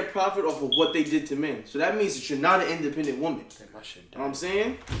making their profit off of what they did to men. So that means that you're not an independent woman. You know what I'm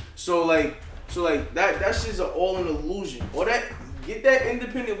saying? So like that shit's all an illusion. Or get that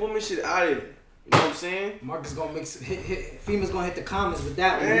independent woman shit out of there. You know what I'm saying? Marcus gonna females gonna hit the comments with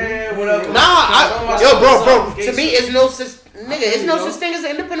that one. Yeah, whatever. Bro. To me, it's no such thing as an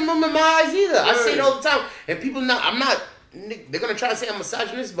independent woman in my eyes either. I say it all the time, and people they're gonna try to say I'm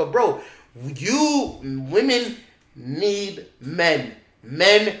misogynist, but bro, women need men.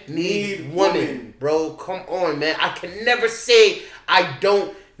 Men need women, bro. Come on, man. I can never say I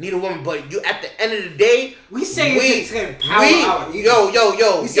don't need a woman, but you at the end of the day, we say it's to empower our ego. Yo.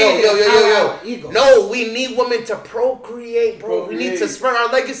 No, we need women to procreate, bro. We need to spread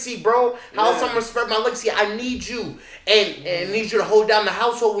our legacy, bro. How else I'm gonna spread my legacy? I need you, and I need you to hold down the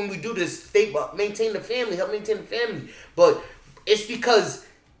household when we do this. Maintain the family, help maintain the family. But it's because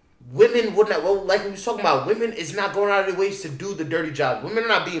women would not, well, like we was talking about, women is not going out of their ways to do the dirty job. Women are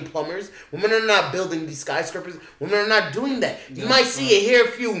not being plumbers. Women are not building these skyscrapers. Women are not doing that. You might see it here a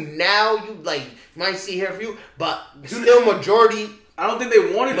few now. You might see here a few, but still majority. I don't think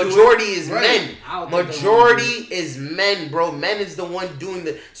they want to do it. Majority is men. Majority is men, bro. Men is the one doing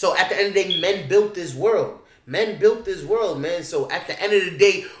the. So at the end of the day, men built this world. Men built this world, man. So at the end of the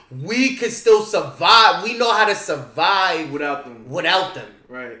day, we could still survive. We know how to survive without them.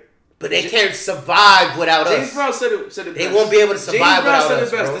 Right. But they can't survive without us. James Brown said it They won't be able to survive without us. James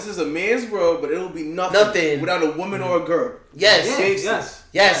Brown said it best. This is a man's world, but it'll be nothing without a woman or a girl. Yes. It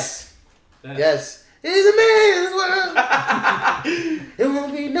is a man's world. It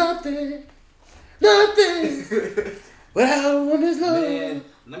won't be nothing without a woman's love. Man,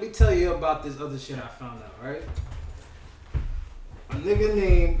 let me tell you about this other shit I found out, right? A nigga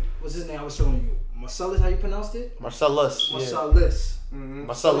named, what's his name? I was showing you. Marcellus, how you pronounced it? Marcellus. Mm-hmm.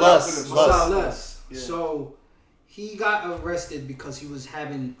 Marcellus. Yeah. So he got arrested because he was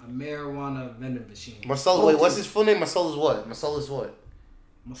having a marijuana vending machine. Marcellus, wait, what's his full name? Marcellus what?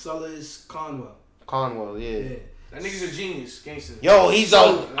 Marcellus Conwell. Yeah. That nigga's a genius, gangster. Yo,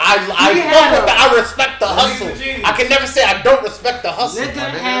 I respect the hustle. I can never say I don't respect the hustle.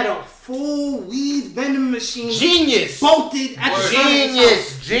 Nigga had a full weed vending machine. Genius. Bolted at the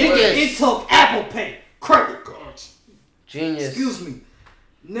Genius. Nigga, it took Apple Pay, credit cards. Genius. Excuse me.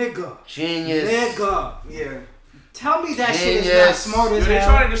 Nigga. Genius. Nigga. Yeah. Tell me that shit is not smart as hell.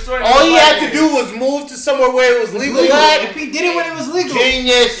 All he had to do was move to somewhere where it was legal. If he did it when it was legal.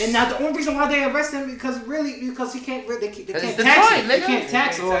 Genius. And now the only reason why they arrested him because he can't they can't tax it. They can't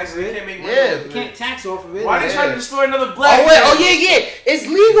tax off of it. They can't tax off of it. Why they trying to destroy another black man? It's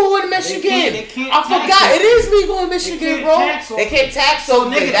legal in Michigan. I forgot. It is legal in Michigan, bro. They can't tax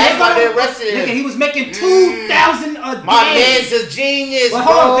off it. That's why they arrested him. Nigga, he was making $2,000 a day. My man's a genius, but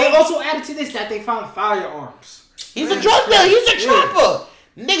bro. hold on, they also added to this that they found firearms. He's a drug dealer. He's a trapper.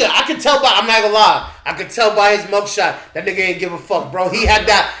 Nigga, I could tell by, I'm not gonna lie, I could tell by his mugshot that nigga ain't give a fuck, bro. He had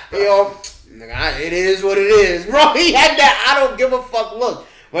that, nigga, it is what it is, bro. He had that I don't give a fuck look.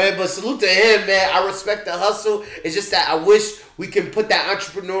 Man, but salute to him, man. I respect the hustle. It's just that I wish we can put that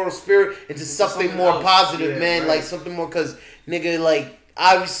entrepreneurial spirit into something more positive, man. Right. Like something more, cause nigga, like,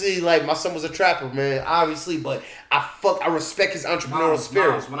 obviously, like, my son was a trapper, man. Obviously, but I respect his entrepreneurial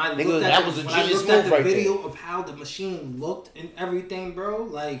spirit. When I looked nigga, that was a genius move right there. Video of how the machine looked and everything, bro,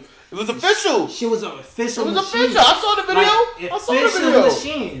 like it was official. She was an official. It was machine. official. I saw the video. Like, I saw the video.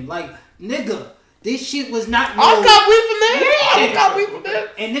 Machine, like nigga, this shit was not. I got weed from there. I got weed from there.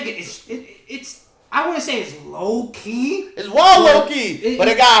 And nigga, it's. I wouldn't say it's low key. It's wild low key, but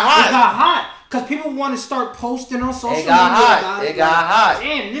it got hot. It got hot. Cause people want to start posting on social media about it. It got hot.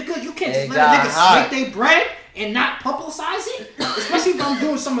 Damn, nigga, you can't just let a nigga make their bread and not publicize it. Especially if I'm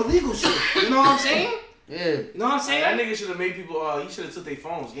doing some illegal shit. You know what I'm saying? Yeah. You know what I'm saying? That nigga should have made people. He should have took their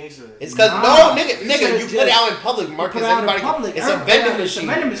phones, gangster. It's cause nigga, you put it out in public, Marcus. Everybody, it's a vending machine. It's a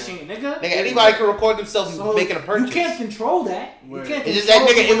vending machine, nigga. Nigga, anybody can record themselves making a purchase. You can't control that. You can't. It's just that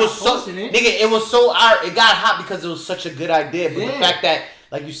nigga. It was so. Nigga, it was so. It got hot because it was such a good idea. But the fact that,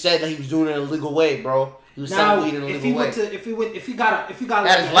 like you said, that he was doing it in a legal way, bro. He was selling weed in a legal way. If he got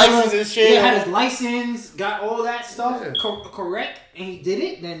had his license and shit. Yeah, had his license, got all that stuff correct, and he did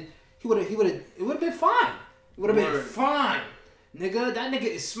it, then it would have been fine. It would have been fine. Nigga, that nigga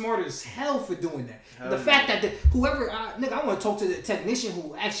is smart as hell for doing that. The fact that whoever, nigga, I want to talk to the technician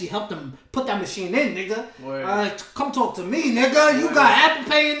who actually helped him put that machine in, nigga. Come talk to me, nigga. You got Apple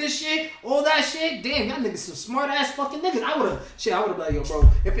Pay in this shit, all that shit. Damn, y'all niggas some smart ass fucking niggas. I would have been like, yo, bro.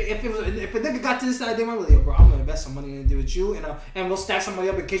 If a nigga got to this side, I would be like, yo, bro, I'm gonna invest some money into with you, and we'll stack somebody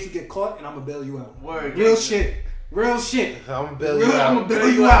up in case you get caught, and I'm gonna bail you out. Real shit. Real shit. I'm gonna bail you out. I'm gonna bail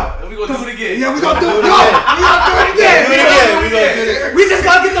you out. And we gonna do it again. Yeah, we gonna do it again. We just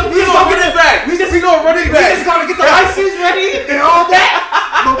gotta get the. We just gonna get it back. We just gonna run it back. We just gotta get the license ready and all that.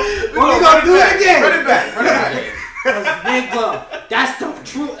 But we gonna do it again. Run it back. Nigga, that's the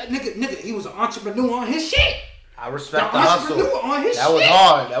truth. Nigga, he was an entrepreneur on his shit. I respect the hustle. That was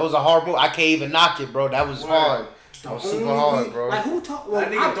hard. That was a hard move. I can't even knock it, bro. That was hard. That was super hard, bro. Like who talk?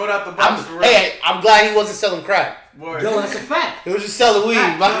 That nigga throw out the box. Hey, I'm glad he wasn't selling crack. Word. Yo, that's a fact. He was just selling weed. He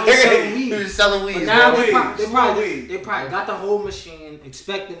was just selling weed. But now they probably got the whole machine,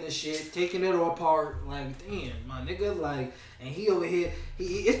 expecting the shit, taking it all apart. Like, damn, my nigga, like, and he over here,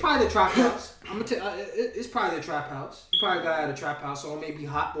 it's probably the trap house. I'm gonna tell it's probably the trap house. He probably got out of the trap house, or maybe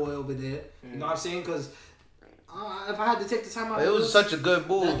Hot Boy over there. You know what I'm saying? Because if I had to take the time out, it was such a good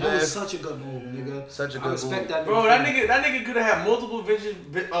move, man. It was such a good move, nigga. Such a good I respect move. that. Bro, that nigga could have had multiple vending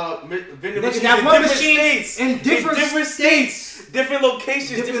machines that in one different machine states, in different states, different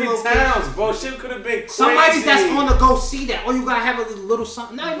locations, different towns, bro. Shit could have been crazy. Somebody that's on the go see that. Or you gotta have a little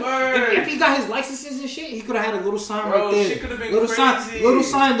something. If he got his licenses and shit, he could have had a little sign right there. Shit could have been little crazy. Little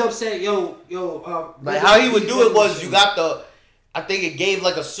sign up said, yo. Like how he would do it was you got the. I think it gave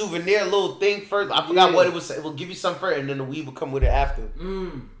like a souvenir little thing first. I forgot what it was. It will give you some first, and then the weed will come with it after.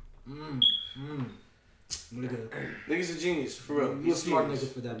 Nigga's a genius, for real. You're a smart nigga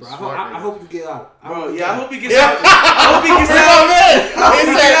for that, bro. I hope you get out. I hope he gets out. I hope he gets out. He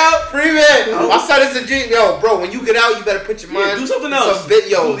said, free man. My son is a genius. Yo, bro, when you get out, you better put your mind. Do something else.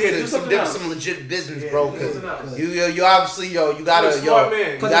 Some legit business, bro. Cause you obviously, you gotta, you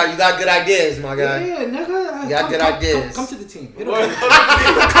got good ideas, my guy. Yeah, nigga. You got good ideas. Come to the team. Come to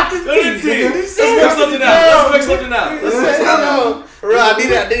the team. Let's work something out. Bro, I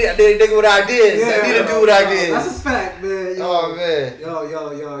need a nigga with ideas. Yeah, I need to do what I did. That's a fact, man. Yo, oh man.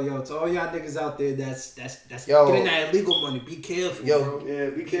 Yo. To all y'all niggas out there, that's getting that illegal money. Be careful, bro. Yeah,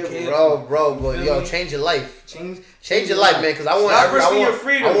 be careful, bro. Yo, change your life. Change your life, man. Cause I want your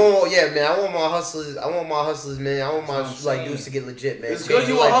freedom. I want my hustlers, man. I want my dudes to get legit, man. It's good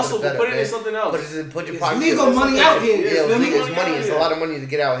you a hustle, but put it in something else. Put your pocket. Legal money out here. Yeah, it's money. It's a lot of money to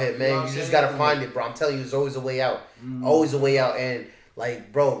get out here, man. You just gotta find it, bro. I'm telling you, there's always a way out. Always a way out. And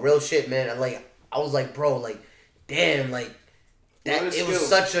like, bro, real shit, man. Like, I was like, bro, like, damn, like, that it was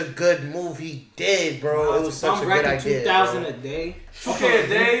such a good move he did, bro. It was such a good idea. $2,000 a day. $2K a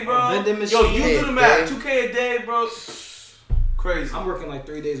day, bro. Yo, you do the math. $2K a day, bro. Crazy. I'm working like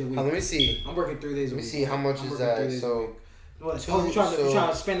 3 days a week. Let me see. I'm working 3 days a week. Let me see how much is that. So. What? You trying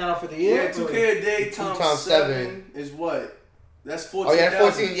to spend that out for the year? Yeah, 2K a day times 7 is what? That's 14. Oh yeah,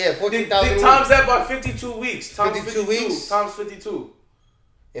 14. Yeah, 14,000. Times that by 52 weeks. Times 52 weeks. Times 52.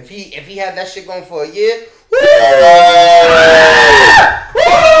 If he had that shit going for a year, woo!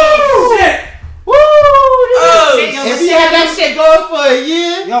 Shit! Woo! If he had that shit going for a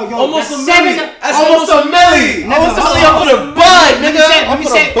year, almost a million. That's almost a million. Almost a million for the bud, nigga. Let me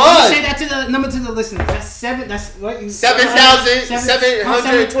say that to the number to the listeners. That's seven. That's what you.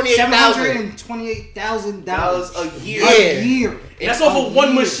 $728,000 a year. That's off of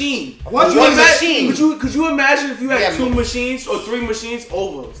one machine. One machine. Could you imagine if you had 2 machines or 3 machines?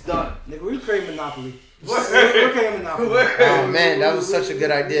 Over. It's done. Nigga, we create Monopoly. We're creating Monopoly. Oh man, that was such a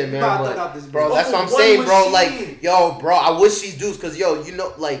good idea, man. But, bro, that's what I'm saying, bro. Like, yo, bro, I wish these dudes, cause yo, you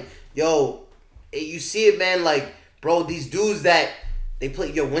know, like, yo, you see it, man. Like, bro, these dudes that. They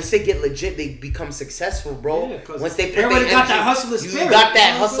play, once they get legit, they become successful, bro. Yeah, once they put their energy, got that hustler spirit. You got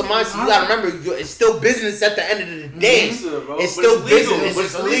that hustle mindset. You gotta remember, it's still business at the end of the day. It's still business.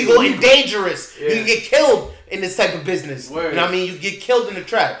 It's just legal and dangerous. Yeah. You can get killed in this type of business. Word. You know what I mean? You get killed in the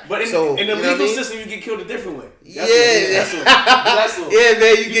trap. But in the legal system, you get killed a different way. That's what. Yeah,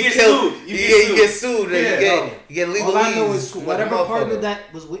 man, you get killed. You get sued. You get legal. All I know is whatever partner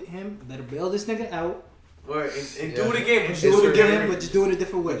that was with him better bail this nigga out. And do it again. But just do it a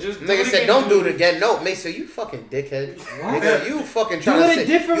different way. Nigga said, don't do it again. No, Mason, you fucking dickhead. What? Nigga, you fucking trying to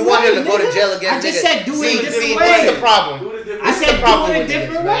say. You want him to go to jail again, I just said do it a different way. What's the problem? I said do it a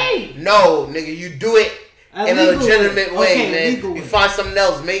different way. No, nigga, you do it in a legitimate way, man. You find something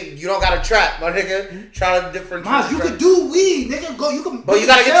else. Maybe you don't got a trap, my nigga. Try a different. You could do weed, nigga. You can. But you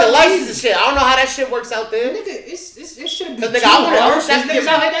gotta get your license and shit. I don't know how that shit works out there. Nigga, it shouldn't be. Cause nigga, I wish that niggas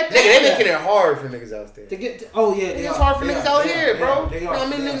out like that. Nigga, they making it hard for niggas out there. It's hard for niggas out here, bro. You know how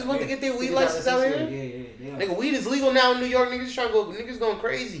many niggas want to get their weed license out here? Yeah. Nigga, weed is legal now in New York. Niggas trying to go. Niggas going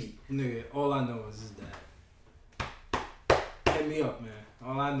crazy. Nigga, all I know is that. Hit me up, man.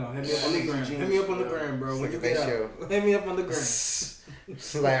 All I know, hit me up on the gram. Hit me up on the gram, bro. When you get out, hit me up on the gram. It's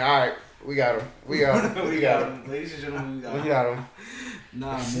like, all right, we got him. Ladies and gentlemen, we got him.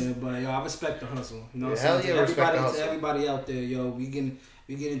 Nah, man, but yo, I respect the hustle. You know what I'm saying? Hell yeah, respect the hustle. To everybody out there, yo, we getting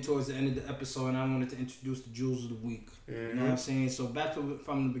towards the end of the episode, and I wanted to introduce the jewels of the week. Mm-hmm. You know what I'm saying? So back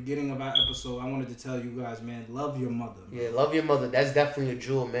from the beginning of our episode, I wanted to tell you guys, man, love your mother. Man. Yeah, love your mother. That's definitely a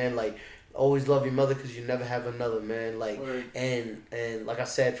jewel, man. Like, always love your mother because you never have another, man. Like, and like I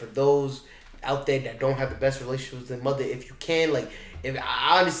said, for those out there that don't have the best relationship with their mother, if you can, like, if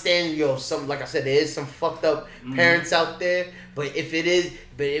I understand, some, like I said, there is some fucked up parents out there, but if it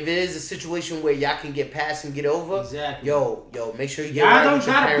is a situation where y'all can get past and get over, exactly. Yo, make sure you get y'all don't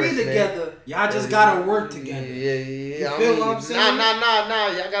gotta parents, be together. Man. Y'all just gotta work together. Yeah. You feel what I'm saying?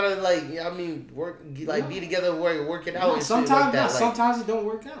 Nah. Y'all gotta work, be together, work it out. Sometimes, sometimes it don't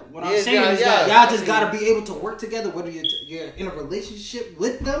work out. What I'm saying is that y'all just gotta be able to work together, whether you're in a relationship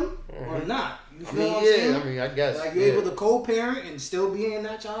with them or not. You feel what I'm saying? I guess. Like you're able to co-parent and still be in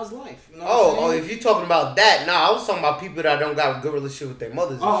that child's life. You know if you're talking about that, I was talking about people that don't got a good relationship with their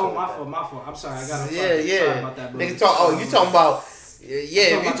mothers. My fault. I'm sorry. Sorry about that, bro. Niggas talk. You talking about?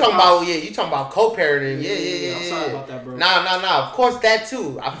 You talking about co-parenting? Yeah. I'm sorry about that, bro. Nah. Of course, that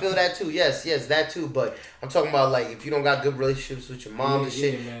too. I feel that too. Yes, that too. But I'm talking about like if you don't got good relationships with your mom and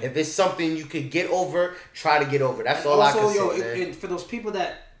shit. Man. If it's something you could get over, try to get over. That's all I can say. And for those people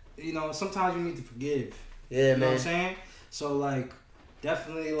that sometimes you need to forgive. Yeah, man. You know what I'm saying? So like.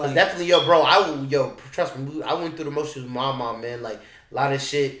 Definitely, bro. Trust me. I went through the motions with my mom, man. Like a lot of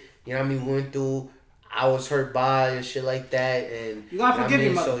shit. You know what I mean? Went through. I was hurt by and shit like that, and you gotta forgive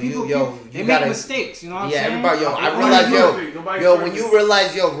your mother. So they make mistakes. You know what I'm saying? Everybody, I realize, when you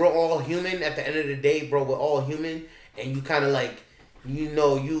realize, we're all human. At the end of the day, bro, we're all human, and you kind of like.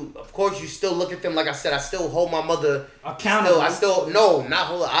 Of course, you still look at them. Like I said, I still hold my mother accountable. Yes,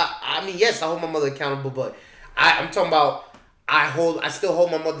 I hold my mother accountable, but I'm talking about. I still hold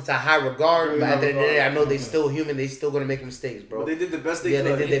my mother to high regard, but at the end of the day, I know they still human. They still gonna make mistakes, bro. But they did the best they could.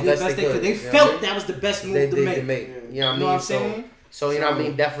 They did the best they could. They felt that was the best move to make. You know what I'm saying? So you know what I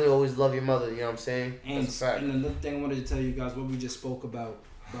mean? Definitely always love your mother. You know what I'm saying? And another thing I wanted to tell you guys, what we just spoke about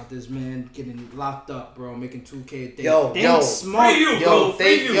this man getting locked up, bro, making 2K. Smart.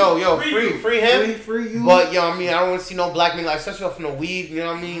 Free him. Free you. But I don't want to see no black men, like especially off no weed. You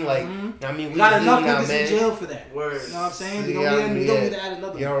know what I mean? Like, we got enough niggas in jail for that. Word. You know what I'm saying? We don't need to add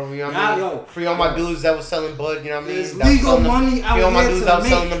another one. Free all my dudes that was selling bud. You know what I mean? It's legal money out here. Free all my dudes that was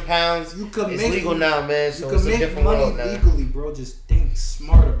selling them pounds. It's legal now, man. So it's a different world now. You can make money legally, bro. Just think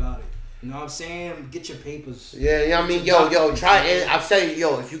smart about it. You know what I'm saying? Get your papers. Yeah, you know what I mean? Try and I'm saying,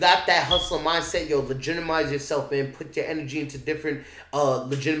 if you got that hustler mindset, legitimize yourself, man. Put your energy into different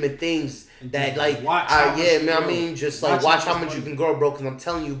legitimate things that watch how much you can grow, bro. Cause I'm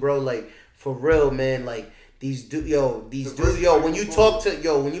telling you, bro, like for real, man, like these dudes, when you talk to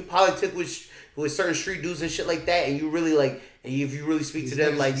when you politic with certain street dudes and shit like that, and you really like. And if you really speak to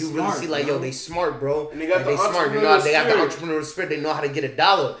them, like you really see, like they smart, bro. And they got they smart. They got the entrepreneurial spirit. They know how to get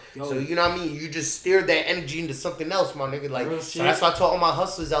 $1. So you know what I mean. You just steer that energy into something else, my nigga. Like so that's why I told all my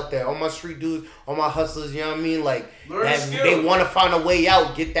hustlers out there, all my street dudes, all my hustlers. You know what I mean? Like they want to find a way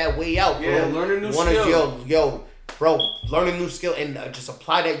out, get that way out, bro. Yeah, learn a new skill. Bro, learn a new skill and just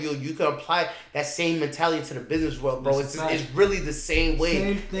apply that. You can apply that same mentality to the business world, bro. It's really the same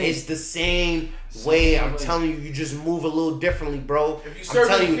way. It's the same way. I'm telling you, you just move a little differently, bro. If you serve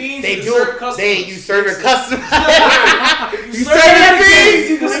fiends, you serving customers. You serving fiends,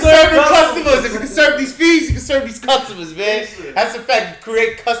 you can serve the customers. If you can serve these fiends, you can serve these customers, man. That's a fact. You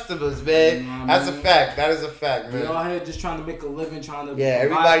create customers, man. That's a fact. That is a fact, man. We're all here just trying to make a living,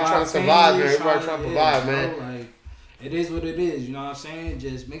 everybody trying to survive, man. Everybody trying to provide, man. It is what it is, you know what I'm saying?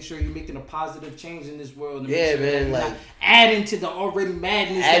 Just make sure you're making a positive change in this world. Man. Like adding to the already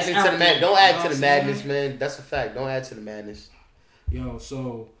madness. Don't add to the madness, man. That's a fact. Don't add to the madness.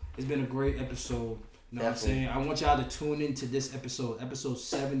 So it's been a great episode. You know what I'm saying? I want y'all to tune into this episode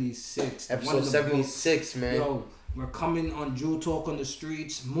 76. Episode 76, man. We're coming on Jewel Talk on the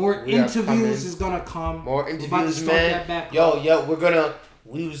Streets. More interviews is gonna come. More interviews, man.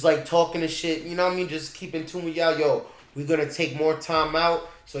 We was like talking to shit, you know what I mean? Just keep in tune with y'all. We're going to take more time out.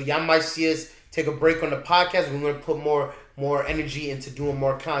 So y'all might see us take a break on the podcast. We're going to put more energy into doing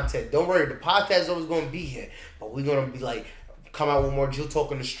more content. Don't worry, the podcast is always going to be here. But we're going to be like, come out with more Jill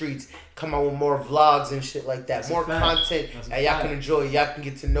Talk on the Streets. Come out with more vlogs and shit like that. More content that y'all can enjoy. Y'all can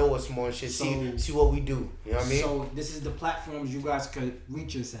get to know us more and shit. See what we do. You know what I mean? So this is the platforms you guys could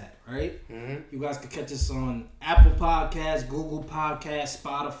reach us at, right? Mm-hmm. You guys could catch us on Apple Podcasts, Google Podcasts,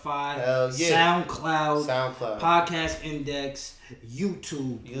 Spotify, SoundCloud, Podcast Index,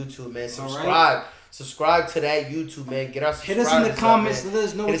 YouTube. Man. Subscribe. Subscribe to that YouTube, man. Get us. Hit us in the comments. Let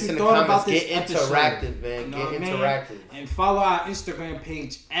us know what you thought about this episode. Get interactive, man. Get interactive. And follow our Instagram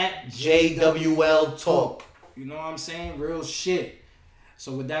page at JWL Talk. You know what I'm saying? Real shit.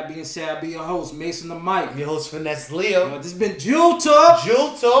 So with that being said, I'll be your host, Mason the Mike. Your host, Finesse Leo. This has been Jewel Talk. Spitting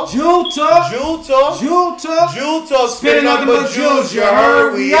nothing but jewels. You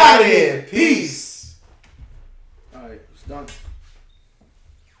heard? We out here. Peace. All right, it's done.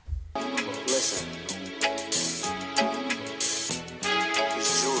 Listen.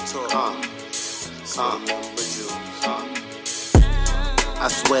 I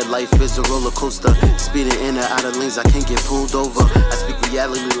swear life is a roller coaster. Speeding in and out of lanes, I can't get pulled over. I speak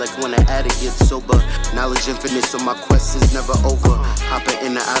reality like when an addict gets sober. Knowledge infinite, so my quest is never over. Hopping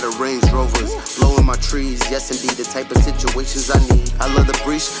in and out of Range Rovers, blowing my trees. Yes, indeed, the type of situations I need. I love the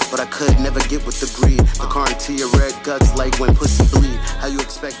breach, but I could never get with the greed. The car into your red guts like when pussy bleed. How you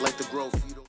expect life to grow?